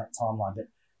done on that timeline. But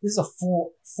this is a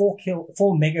 4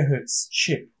 megahertz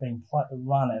chip being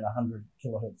run at 100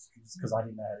 kilohertz because I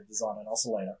didn't know how to design an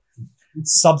oscillator.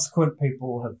 Subsequent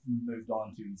people have moved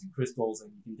on to using crystals,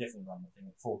 and you can definitely run the thing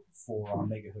at 4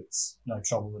 megahertz, no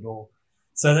trouble at all.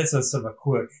 So that's a sort of a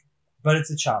quirk, but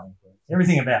it's a charming quirk.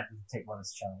 Everything about the TEC-1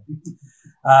 is charming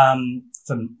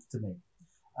to me.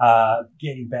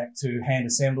 Getting back to hand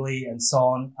assembly and so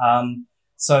on.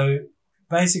 So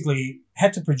basically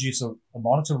had to produce a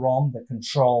monitor ROM that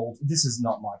controlled. This is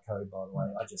not my code, by the way.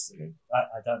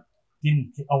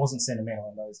 I wasn't sentimental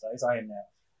in those days. I am now.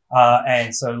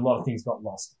 And so a lot of things got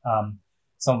lost.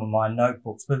 Some of my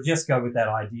notebooks, but just go with that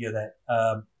idea that,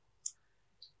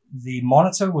 the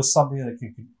monitor was something that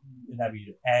could enable you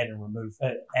to add and remove,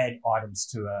 add items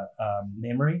to a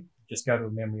memory. Just go to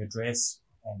a memory address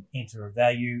and enter a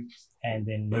value and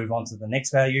then move on to the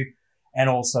next value, and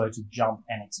also to jump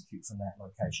and execute from that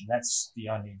location. That's the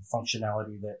only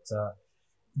functionality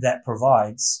that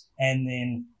provides. And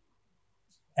then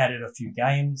added a few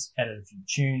games, added a few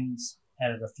tunes,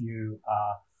 added a few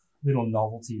little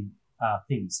novelty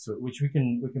things to it, which we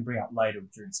can bring up later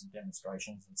during some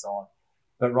demonstrations and so on.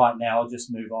 But right now, I'll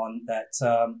just move on. That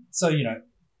so in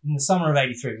the summer of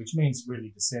 '83, which means really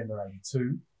December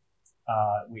 '82,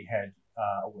 we had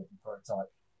a working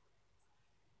prototype,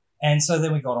 and so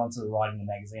then we got on to writing the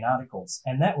magazine articles,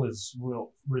 and that was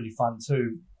really fun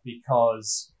too,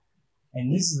 because,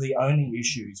 and this is the only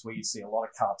issues where you see a lot of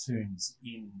cartoons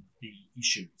in the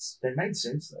issues. They made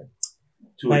sense though.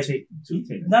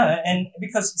 No, and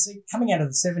because see, coming out of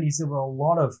the 70s, there were a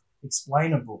lot of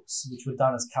explainer books which were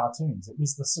done as cartoons. It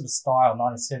was the sort of style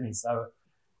 1970s.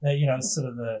 They're sort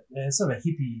of a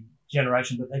hippie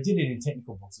generation, but they did it in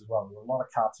technical books as well. There were a lot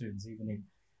of cartoons even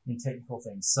in technical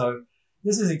things. So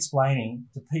this is explaining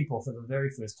to people for the very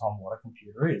first time what a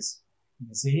computer is. You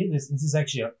can see here, this is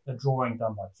actually a drawing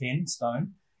done by Ken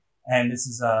Stone, and this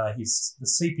is the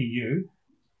CPU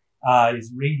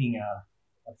is reading a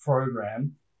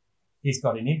program. He's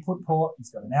got an input port, he's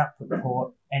got an output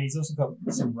port, and he's also got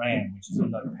some RAM, which is a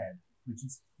notepad, which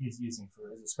he's using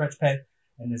as a scratch pad,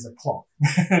 and there's a clock,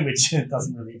 which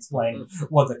doesn't really explain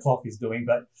what the clock is doing,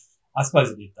 but I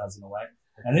suppose it does in a way.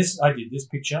 And I did this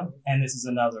picture, and this is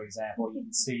another example. You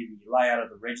can see the layout of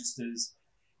the registers.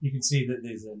 You can see that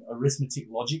there's an arithmetic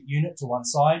logic unit to one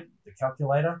side, the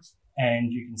calculator,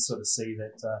 and you can sort of see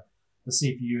that the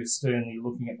CPU is sternly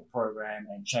looking at the program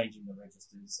and changing the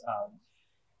registers.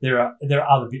 There are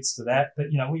other bits to that, but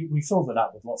we filled it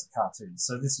up with lots of cartoons.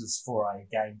 So this was for a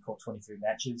game called 23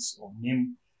 Matches, or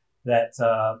NIM, that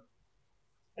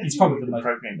it's probably the most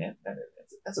program.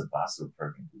 That's a vast little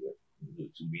program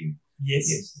to win.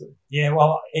 Yes. Yeah.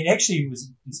 Well, it actually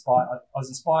was inspired. I was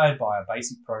inspired by a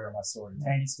basic program I saw in a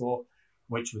candy store,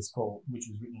 which was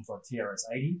written for a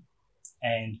TRS-80,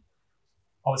 and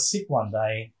I was sick one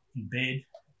day in bed,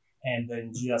 and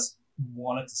then just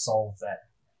wanted to solve that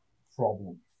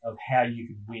problem of how you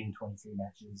could win 23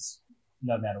 matches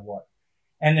no matter what.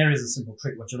 And there is a simple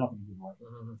trick, which I'm not going to give away,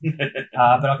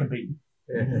 but I can beat you.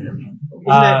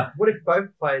 What if both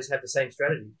players have the same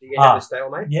strategy? Do you have a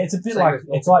stalemate? Yeah, it's a bit like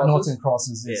noughts and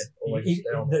crosses.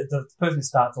 The person who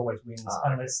starts always wins,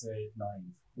 unless they're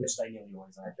naive, which they nearly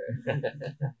always are.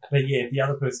 But yeah, the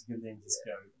other person can then just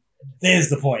go, there's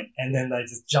the point, and then they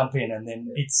just jump in, and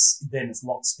then it's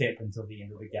lockstep until the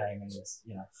end of the game, and it's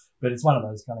But it's one of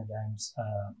those kind of games.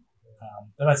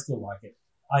 But I still like it.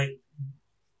 I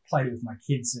played it with my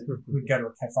kids. We'd go to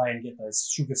a cafe and get those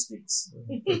sugar sticks,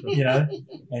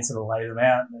 and sort of lay them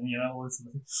out, and all this sort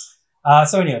of thing.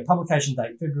 So anyway, publication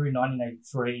date February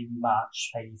 1983,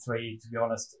 March 83. To be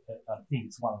honest, I think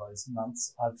it's one of those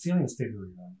months. I'm feeling it was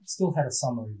February though. It still had a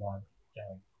summery vibe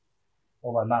going,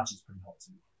 although March is pretty hot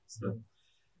too. Still.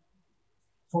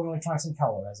 Talking electronics in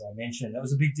color, as I mentioned, that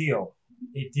was a big deal.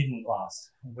 It didn't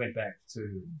last. It went back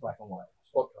to black and white.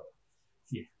 Spot color.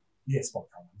 Yeah, spot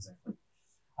color, exactly.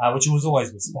 Which was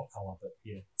always with spot color, but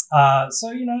yeah. So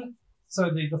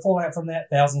the fallout from that,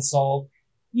 1,000 sold.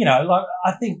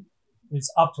 I think it was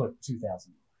up to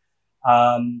 2,000.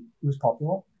 It was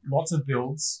popular, lots of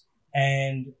builds,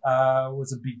 and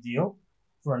was a big deal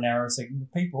for a narrow segment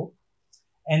of people.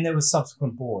 And there were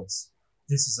subsequent boards.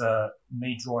 This is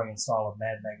me drawing in style of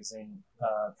Mad Magazine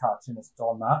cartoonist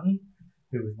Don Martin,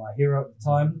 who was my hero at the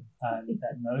time,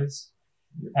 that knows.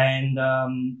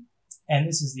 And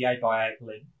this is the 8x8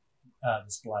 LED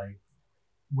display,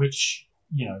 which,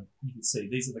 you can see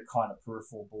these are the kind of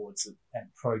peripheral boards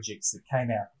and projects that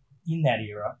came out in that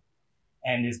era.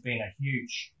 And there's been a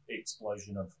huge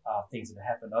explosion of things that have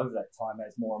happened over that time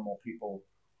as more and more people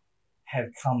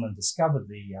have come and discovered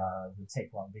the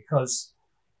TEC-1, because,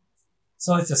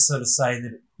 so let's just sort of say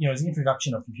that, it was the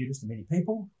introduction of computers to many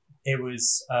people. It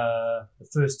was the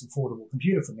first affordable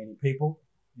computer for many people.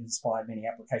 It inspired many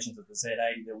applications of the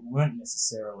Z80 that weren't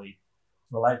necessarily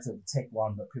related to the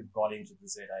TEC-1, but people got into the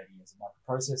Z80 as a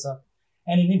microprocessor.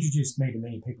 And it introduced me to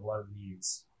many people over the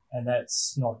years. And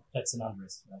that's an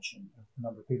underestimation of the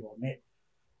number of people I've met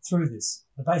through this.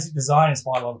 The basic design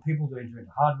inspired a lot of people to enter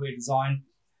into hardware design.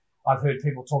 I've heard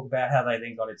people talk about how they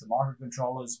then got into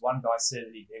microcontrollers. One guy said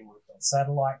that he then worked on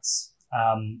satellites,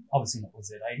 obviously not with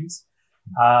Z80s,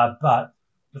 but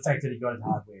the fact that he got into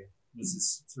hardware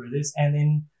was through this. And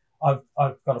then I've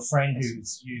got a friend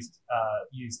who's used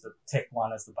the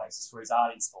TEC-1 as the basis for his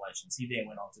art installations. He then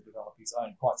went on to develop his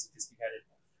own quite sophisticated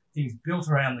things built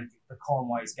around the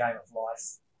Conway's Game of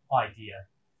Life idea,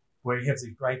 where he has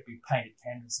these great big painted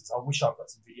canvases. I wish I've got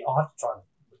some video. I'll have to try and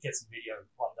get some video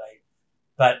one day.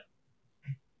 But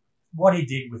what he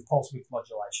did with pulse width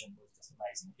modulation was just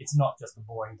amazing. It's not just a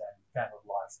boring game of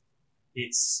life.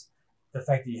 It's the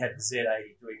fact that he had the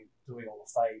Z80 doing all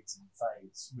the fades and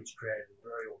fades, which created a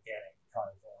very organic kind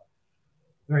of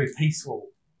very peaceful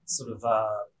sort of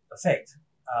effect.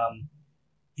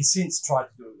 He's since tried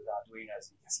to do it with Arduinos,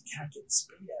 and he can't get the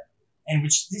speed out of it. And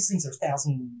which these things are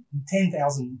 10,000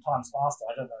 times faster,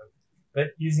 I don't know.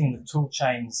 But using the tool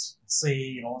chains,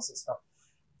 C and all that sort of stuff,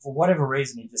 for whatever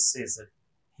reason, he just says that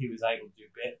he was able to do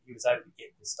better. He was able to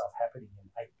get this stuff happening in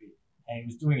 8-bit. And he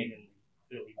was doing it in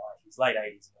the early 90s, late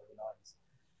 80s and early 90s.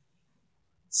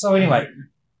 So anyway,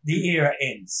 the era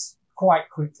ends quite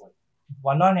quickly.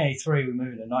 By 1983, we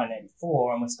move into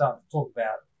 1984, and we start to talk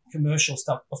about commercial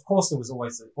stuff. Of course, there was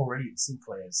always already the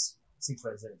Sinclair's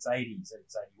ZX80,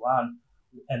 ZX81,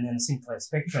 and then the Sinclair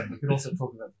Spectrum. We could also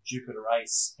talk about the Jupiter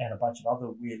Ace and a bunch of other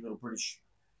weird little British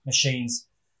machines.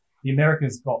 The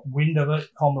Americans got wind of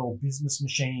it. Commodore Business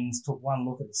Machines took one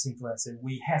look at the Sinclair and said,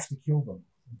 we have to kill them.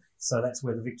 So that's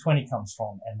where the VIC-20 comes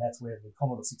from, and that's where the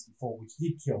Commodore 64, which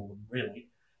did kill them really,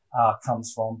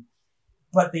 comes from.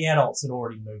 But the adults had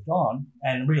already moved on,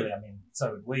 and really, I mean,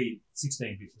 so did we.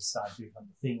 16-bit was starting to become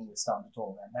the thing. We're starting to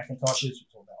talk about Macintoshes,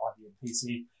 we're talking about IBM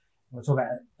PC, we're talking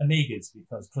about Amigas,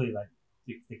 because clearly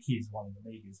the kids wanted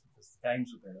Amigas because the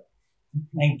games were better.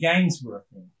 And games were a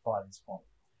thing by this point.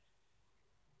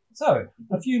 So,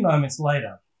 a few moments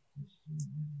later,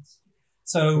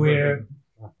 so we're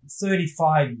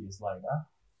 35 years later,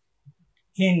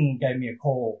 Ken gave me a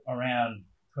call around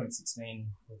 2016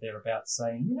 or thereabouts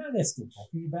saying, they're still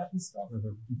talking about this stuff.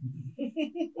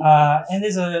 And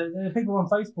there are people on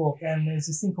Facebook, and there's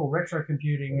this thing called retro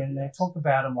computing, and they talk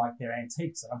about them like they're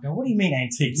antiques. And I'm going, what do you mean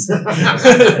antiques?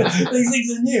 These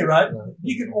things are new, right?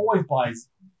 You can always buy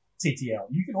TTL.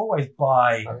 You can always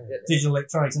buy digital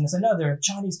electronics. And they say, no, there are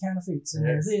Chinese counterfeits, and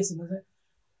there's this, and there's that.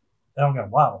 And I'm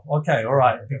going, wow, okay, all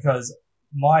right, because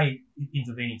my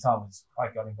intervening time was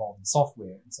I got involved in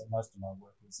software, and so most of my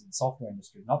work was in the software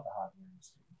industry, not the hardware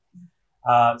industry.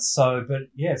 But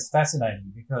it's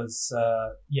fascinating because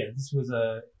this was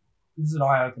an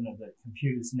eye opener that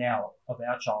computers now of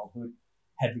our childhood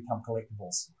had become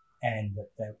collectibles, and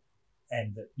that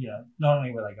not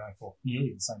only were they going for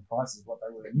nearly the same price as what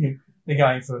they were new, they're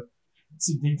going for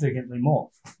significantly more.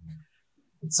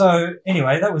 So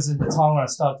anyway, that was at the time when I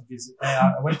started to visit.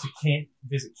 I went to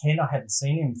visit Ken. I hadn't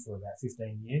seen him for about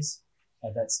 15 years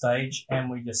at that stage, and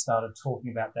we just started talking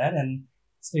about that. And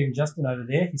Stephen Justin over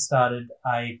there, he started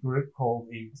a group called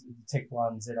the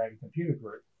TEC-1 Z80 Computer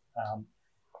Group,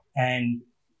 and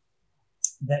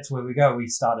that's where we go. We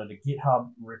started a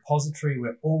GitHub repository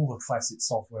where all the classic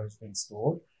software has been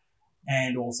stored,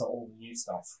 and also all the new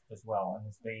stuff as well. And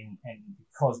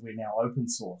because we're now open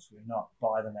source, we're not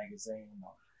buy the magazine,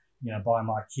 not, buy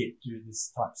my kit, do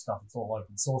this type of stuff. It's all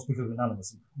open source because none of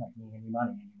us are making any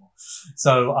money anymore.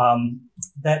 So,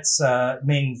 that's,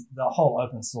 means the whole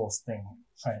open source thing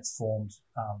transformed,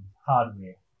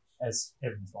 hardware, as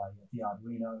evidenced by the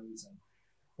Arduinos and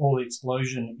all the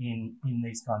explosion in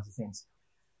these kinds of things.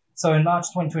 So in March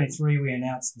 2023, we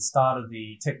announced the start of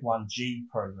the TEC-1G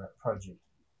project.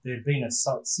 There had been a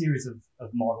series of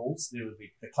models. There would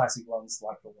be the classic ones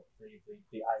like the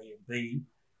A and B.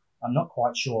 I'm not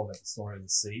quite sure about the story of the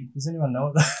C. Does anyone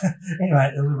know it?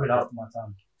 Anyway, a little bit after my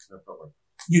time. No problem.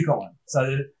 You got one.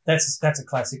 So that's a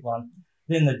classic one.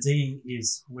 Then the D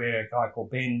is where a guy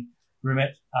called Ben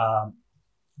Rumet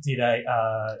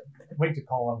went to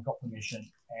Colin, got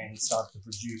permission, and started to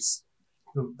produce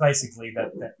basically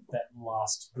that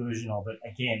last version of it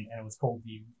again, and it was called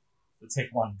the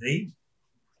TEC-1D.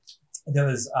 There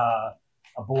was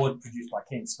a board produced by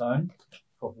Ken Stone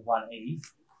called the 1E,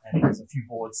 and there's a few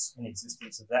boards in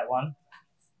existence of that one.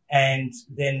 And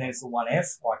then there's the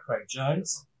 1F by Craig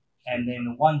Jones, and then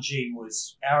the 1G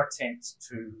was our attempt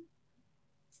to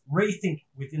rethink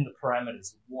within the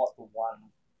parameters of what the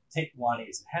TEC-1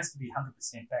 is. It has to be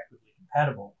 100% backwardly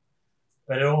compatible,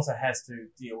 but it also has to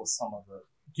deal with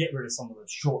get rid of some of the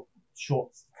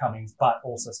shortcomings, but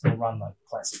also still run the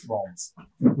classic ROMs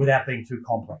without being too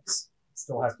complex. It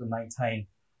still has to maintain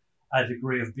a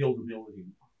degree of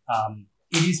buildability.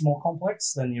 It is more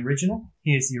complex than the original.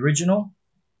 Here's the original,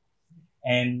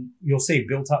 and you'll see a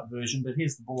built-up version, but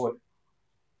here's the board.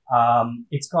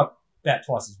 It's got about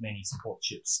twice as many support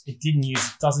chips. It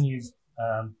doesn't use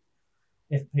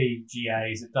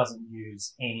FPGAs. It doesn't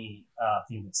use any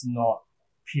thing that's not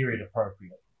period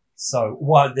appropriate. So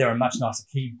while there are much nicer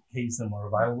keys than were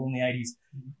available in the 80s,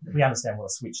 we understand what a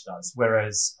switch does,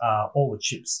 whereas all the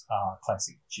chips are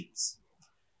classic chips.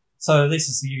 So this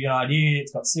is to give you an idea.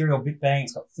 It's got serial bit bank.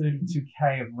 It's got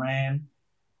 32K of RAM.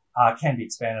 Can be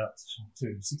expanded up to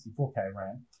 64K of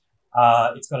RAM.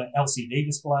 It's got an LCD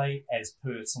display as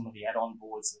per some of the add-on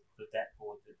boards, the DAT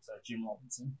board that Jim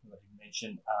Robinson, who I didn't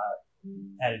mention,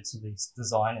 added to this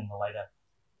design in the later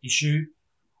issue.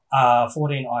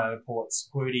 14 I/O ports,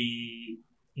 QWERTY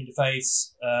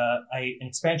interface, an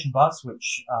expansion bus,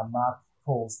 which Mark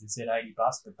calls the Z80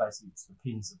 bus, but basically it's the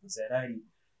pins of the Z80.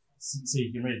 So you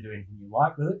can really do anything you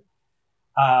like with it.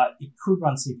 It could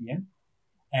run CPM,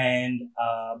 and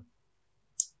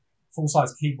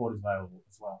full-size keyboard is available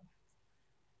as well.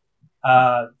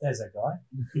 There's that guy.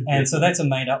 And so that's a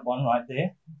made-up one right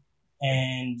there.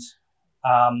 And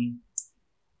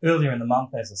earlier in the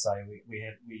month, as I say,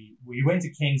 we went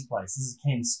to Ken's place. This is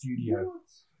Ken's studio.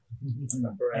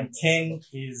 And Ken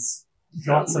is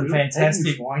got some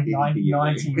fantastic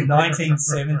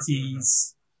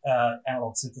 1970s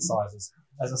analog synthesizers.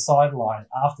 As a sideline,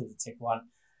 after the TEC-1,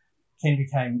 Ken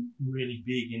became really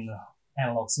big in the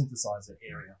analog synthesizer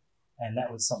area. And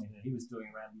that was something that he was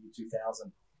doing around the year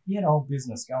 2000. He had a whole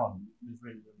business going. It was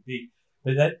really, really big.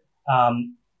 But that,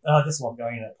 I just love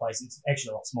going to that place. It's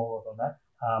actually a lot smaller than that.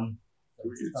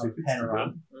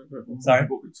 Panorama. Sorry?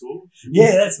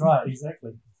 Yeah, that's right,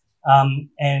 exactly.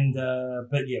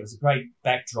 But yeah, it was a great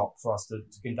backdrop for us to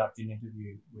conduct an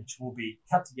interview, which will be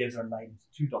cut together and made into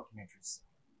 2 documentaries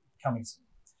coming soon.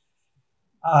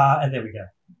 And there we go.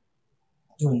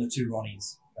 Doing the 2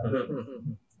 Ronnies.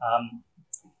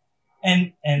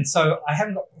 And so I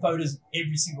haven't got photos of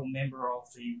every single member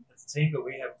of the team, but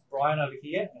we have Brian over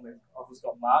here, and we've obviously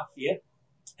got Mark here.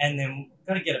 And then we've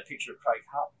got to get a picture of Craig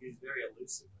Hutt, who's very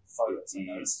elusive with photos, I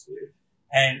noticed.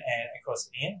 And of course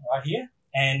Ian right here.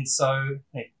 And so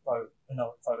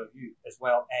another photo of you as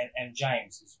well, and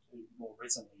James, who's more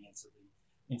recently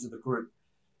into the group.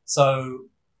 So,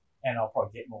 and I'll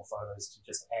probably get more photos to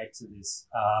just add to this.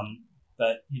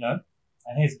 But you know,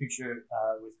 and here's a picture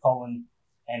with Colin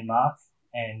and Mark.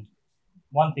 And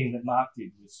one thing that Mark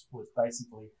did was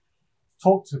basically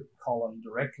talk to Colin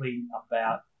directly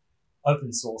about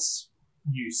open source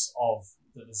use of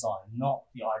the design, not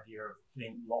the idea of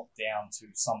being locked down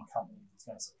to some company that's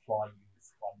going to supply you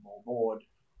with one more board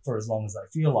for as long as they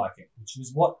feel like it, which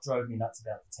is what drove me nuts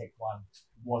about the TEC-1,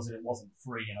 was that it wasn't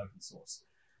free and open source.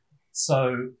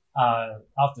 So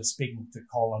after speaking to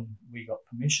Colin, we got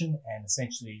permission, and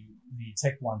essentially the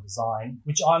TEC-1 design,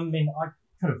 which I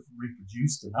could have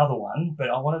reproduced another one,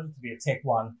 but I wanted it to be a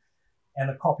TEC-1, and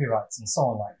the copyrights and so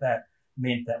on like that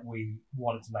meant that we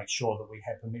wanted to make sure that we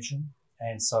had permission.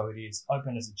 And so it is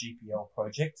open as a GPL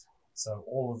project. So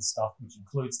all of the stuff, which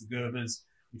includes the Gerbers,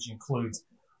 which includes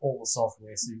all the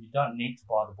software. So you don't need to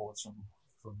buy the boards from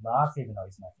Mark, even though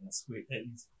he's making a sweet,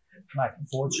 he's making a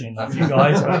fortune of you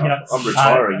guys. But, you know, I'm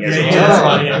retiring.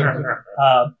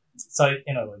 So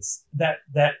in other words, that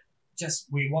just,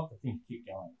 we want the thing to keep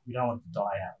going. We don't want it to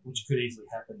die out, which could easily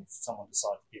happen if someone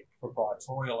decided to get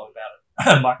proprietorial about it.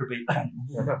 Microbeat.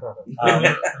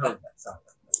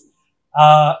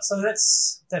 So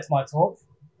that's my talk.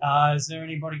 Has there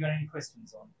anybody got any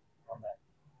questions on that?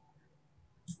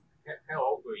 How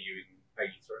old were you in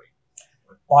 83?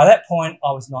 By that point,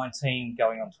 I was 19,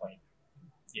 going on 20.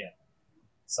 Yeah.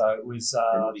 So it was.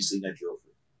 Obviously, no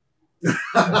girlfriend. Yeah.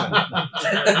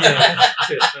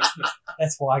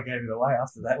 That's why I gave it away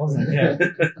after that, wasn't it? Yeah.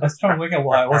 I was trying to work out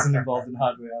why I wasn't involved in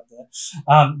hardware after that.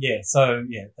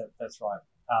 That's right.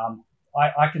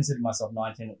 I considered myself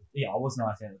 19. I was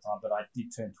 19 at the time, but I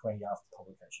did turn 20 after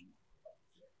publication.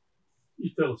 You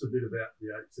tell us a bit about the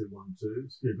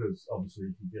 8212s, because obviously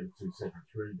you can get a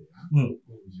 273 there.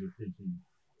 What was your thinking?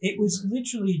 It was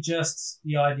literally just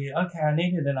the idea, okay, I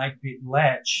needed an 8-bit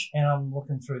latch, and I'm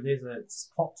looking through, there's a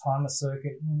clock timer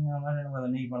circuit, I don't know whether I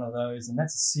need one of those, and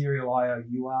that's a serial I/O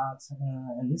UART,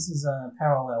 and this is a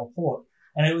parallel port.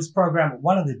 And it was programmable.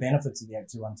 One of the benefits of the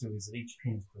 8212 is that each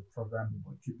pin is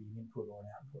programmable. It could be an input or an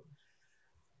output.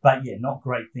 But yeah, not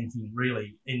great thinking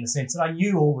really, in the sense that I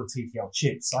knew all the TTL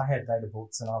chips. I had data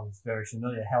books and I was very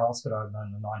familiar. How else could I have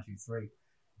known the 923?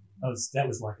 That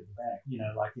was like at the back,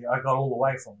 I got all the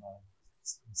way from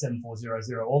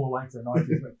 7400 all the way to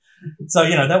 923. So,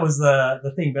 that was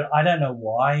the thing, but I don't know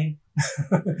why.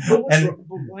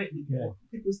 Why?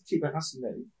 People's cheap asking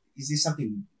that. Is there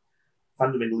something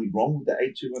fundamentally wrong with the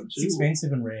 8212? It's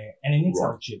expensive and rare, and an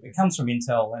Intel chip. It comes from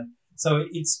Intel, and so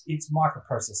it's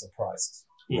microprocessor priced.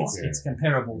 It's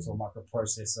comparable to a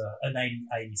microprocessor, an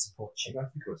 8080 support chip. I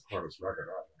think it was quite as rugged,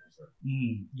 right?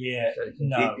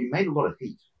 No. It made a lot of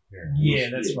heat. Yeah,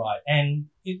 that's right. And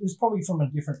it was probably from a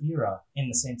different era in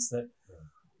the sense that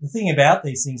the thing about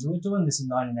these things, we were doing this in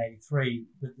 1983,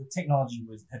 but the technology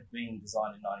had been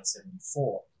designed in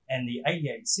 1974, and the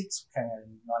 8086 came out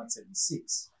in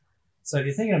 1976. So if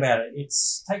you're thinking about it, it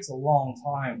takes a long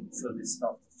time for this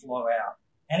stuff to flow out.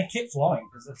 And it kept flowing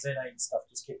because the Z8 stuff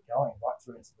just kept going right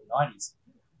through into the 90s.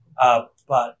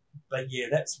 But yeah,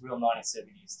 that's real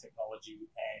 1970s technology.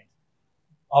 And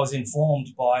I was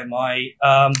informed by my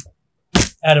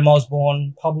Adam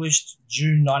Osborne published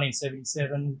June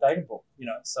 1977 data book,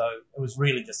 so it was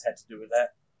really just had to do with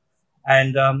that.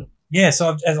 And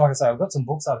so like I say, I've got some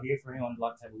books up here for anyone who'd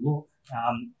like to have a look.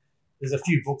 There's a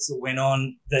few books that went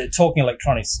on. The Talking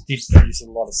Electronics did produce a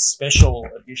lot of special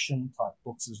edition type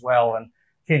books as well. And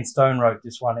Ken Stone wrote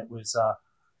this one. It was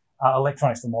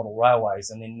Electronics for Model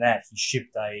Railways. And in that, he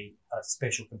shipped a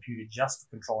special computer just for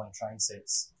controlling train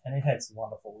sets. And it had some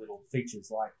wonderful little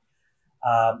features like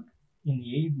in the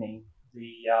evening,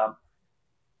 the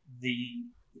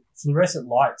fluorescent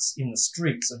lights in the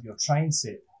streets of your train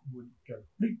set would go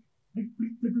bleep, bleep,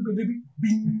 bleep, bleep, bleep,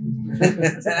 bleep,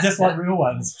 bleep, just like real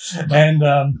ones. And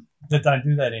they don't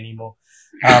do that anymore.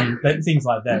 But things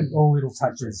like that, all little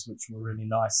touches which were really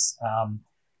nice.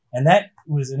 And that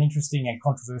was an interesting and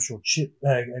controversial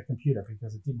computer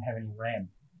because it didn't have any RAM.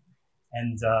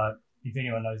 And if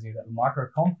anyone knows anything about the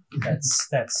microcomp,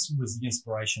 that's was the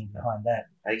inspiration behind that.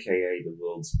 AKA the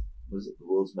world's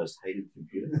most hated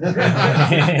computer. The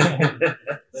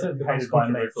most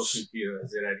controversial computer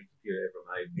Z80 computer ever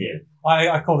made. Yeah.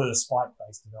 I called it a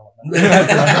spike-based development.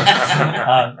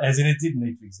 As in it didn't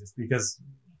need to exist because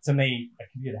to me, a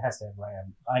computer has to have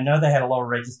RAM. I know they had a lot of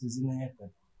registers in there,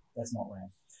 but that's not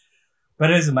RAM. But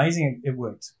it was amazing. It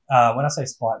worked. When I say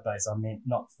spike-based, I meant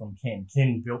not from Ken.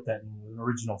 Ken built that in an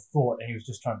original thought, and he was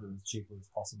just trying to do it as cheaply as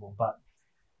possible. But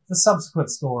the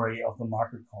subsequent story of the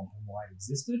microcomp and why it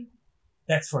existed,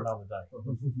 that's for another day.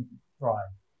 Right.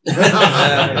 You did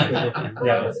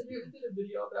a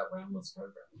video about ramless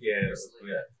programming. Yeah,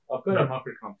 I've got a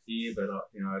microcomp here, but I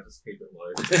just keep it low.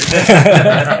 You can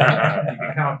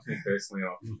come up to me personally,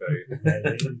 and I can show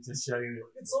you. Just show you.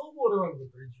 It's all water under the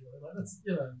bridge, really. Like that's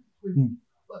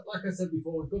like I said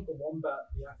before, we've got the Wombat,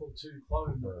 the Apple II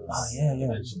clone that was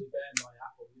eventually banned by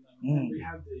Apple. And we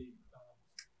have the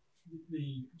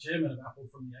chairman of Apple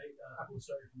from Apple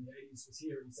Australia from the 80s was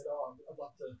here and he said, I'd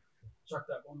love to chuck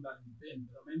that Wombat in the bin.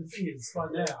 But I mean, the thing is,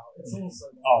 by now, it's also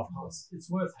it's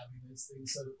worth having these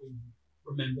things so that we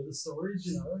remember the stories,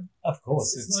 Of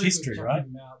course, it's no history, right?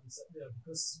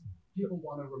 Because people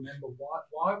want to remember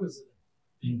why was it a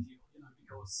big deal,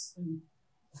 because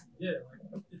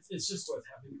it's just worth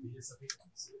having them here so people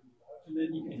can see it, and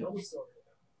then you can tell the story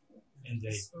about it.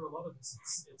 Indeed. For a lot of us,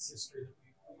 it's history that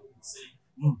we can see.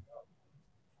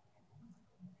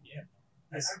 Yeah.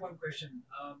 I have one question.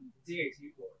 DAT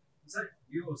board, was that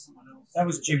you or someone else? That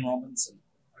was Jim Robinson.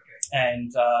 Okay.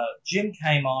 And Jim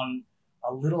came on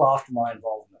a little after my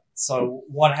involvement. So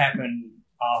what happened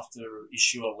after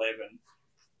issue 11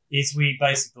 is we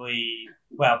basically,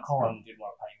 Colin didn't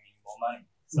want to pay me any more money.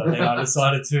 So then I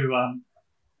decided to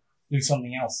do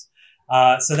something else.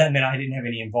 So that meant I didn't have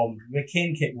any involvement. But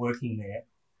Ken kept working there.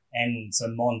 And so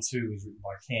Mon 2 was written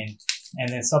by Ken. And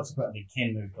then subsequently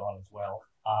Ken moved on as well.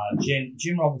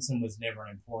 Jim Robinson was never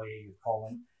an employee of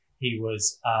Colin. He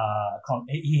was,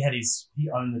 he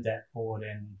owned the DAT board,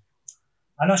 and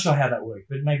I'm not sure how that worked,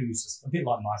 but maybe it was just a bit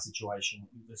like my situation.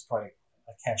 It was probably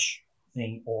a cash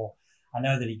thing, or I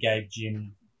know that he gave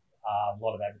Jim a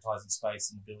lot of advertising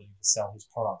space and ability to sell his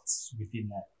products within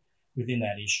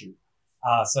that issue.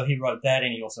 So he wrote that,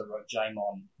 and he also wrote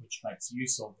JMON, which makes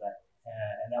use of that.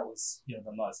 And that was, the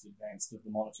most advanced of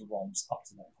the monitor ROMs up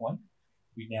to that point.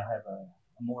 We now have a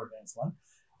more advanced one.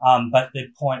 But the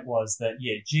point was that,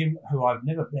 Jim, who I've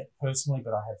never met personally,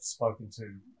 but I have spoken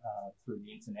to through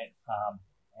the internet,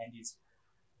 and he's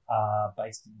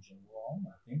based in Geelong,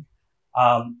 I think.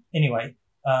 Anyway,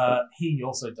 he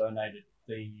also donated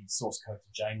the source code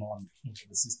to JMON into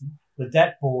the system. The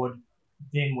DAT board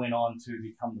then went on to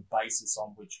become the basis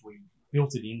on which we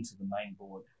built it into the main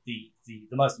board. The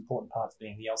most important parts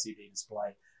being the LCD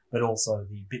display, but also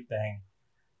the BitBang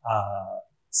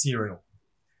serial.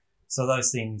 So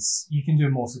those things, you can do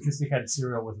more sophisticated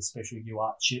serial with a special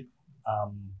UART chip.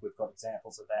 We've got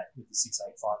examples of that with the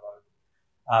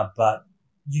 6850. But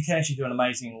you can actually do an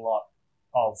amazing lot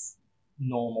of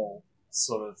normal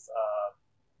sort of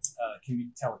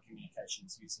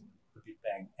telecommunications using the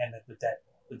BitBang, and the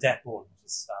DAT board was the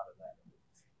start of that.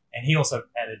 And he also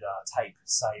added tape,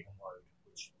 save, and load,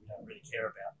 which we don't really care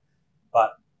about.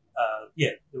 But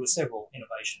there were several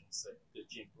innovations that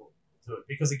Jim brought to it,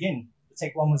 because again, the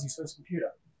TEC-1 was his first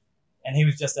computer. And he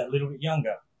was just that little bit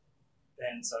younger.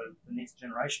 And so the next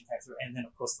generation came through. And then,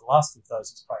 of course, the last of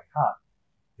those was Craig Hart,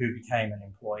 who became an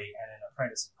employee and an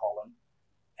apprentice of Colin.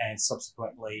 And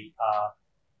subsequently,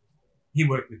 he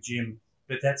worked with Jim.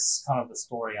 But that's kind of the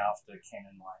story after Ken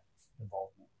and my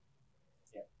involvement.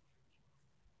 Yeah.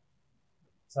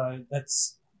 So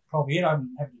that's probably it.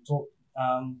 I'm happy to talk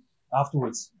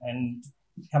afterwards and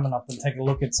coming up and take a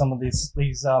look at some of these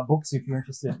books if you're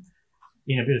interested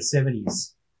in a bit of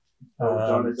 70s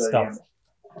John, stuff.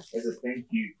 As a thank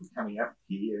you for coming up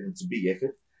here, and it's a big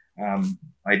effort.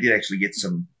 I did actually get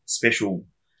some special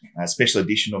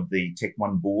edition of the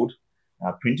TEC-1 board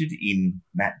printed in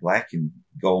matte black and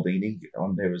gold ink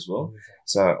on there as well.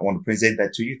 So I want to present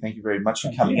that to you. Thank you very much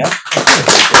for coming up.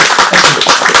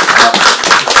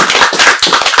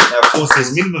 Now, of course,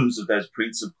 there's minimums of those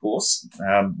prints, of course,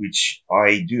 which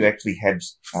I do actually have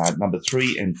number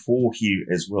 3 and 4 here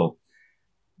as well.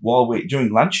 While we're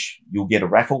during lunch, you'll get a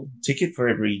raffle ticket for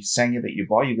every Sangha that you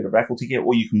buy. You get a raffle ticket,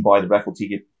 or you can buy the raffle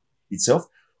ticket itself.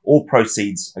 All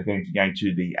proceeds are going to go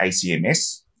to the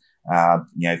ACMS,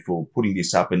 for putting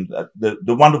this up and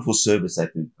the wonderful service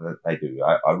that they do.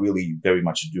 I really very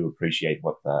much do appreciate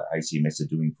what the ACMS are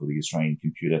doing for the Australian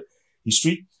computer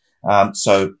history.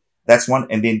 So that's one.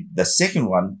 And then the second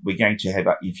one, we're going to have,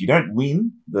 if you don't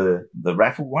win the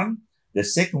raffle one, the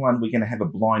second one, we're going to have a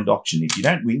blind auction. If you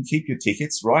don't win, keep your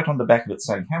tickets right on the back of it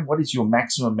saying, hey, what is your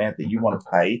maximum amount that you want to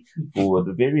pay for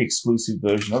the very exclusive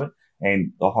version of it?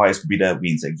 And the highest bidder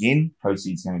wins. Again,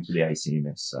 proceeds going to the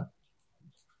ACMS. So,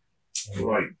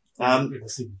 right.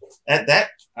 At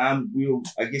that, we'll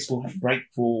have a break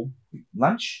for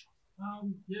lunch.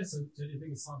 Yeah, so do you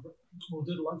think it's time for, we'll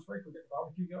do the lunch break, we'll get the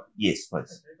barbecue going? Yes,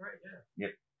 please. Okay, great, yeah.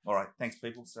 Yep. All right. Thanks,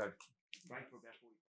 people. So, break for about 40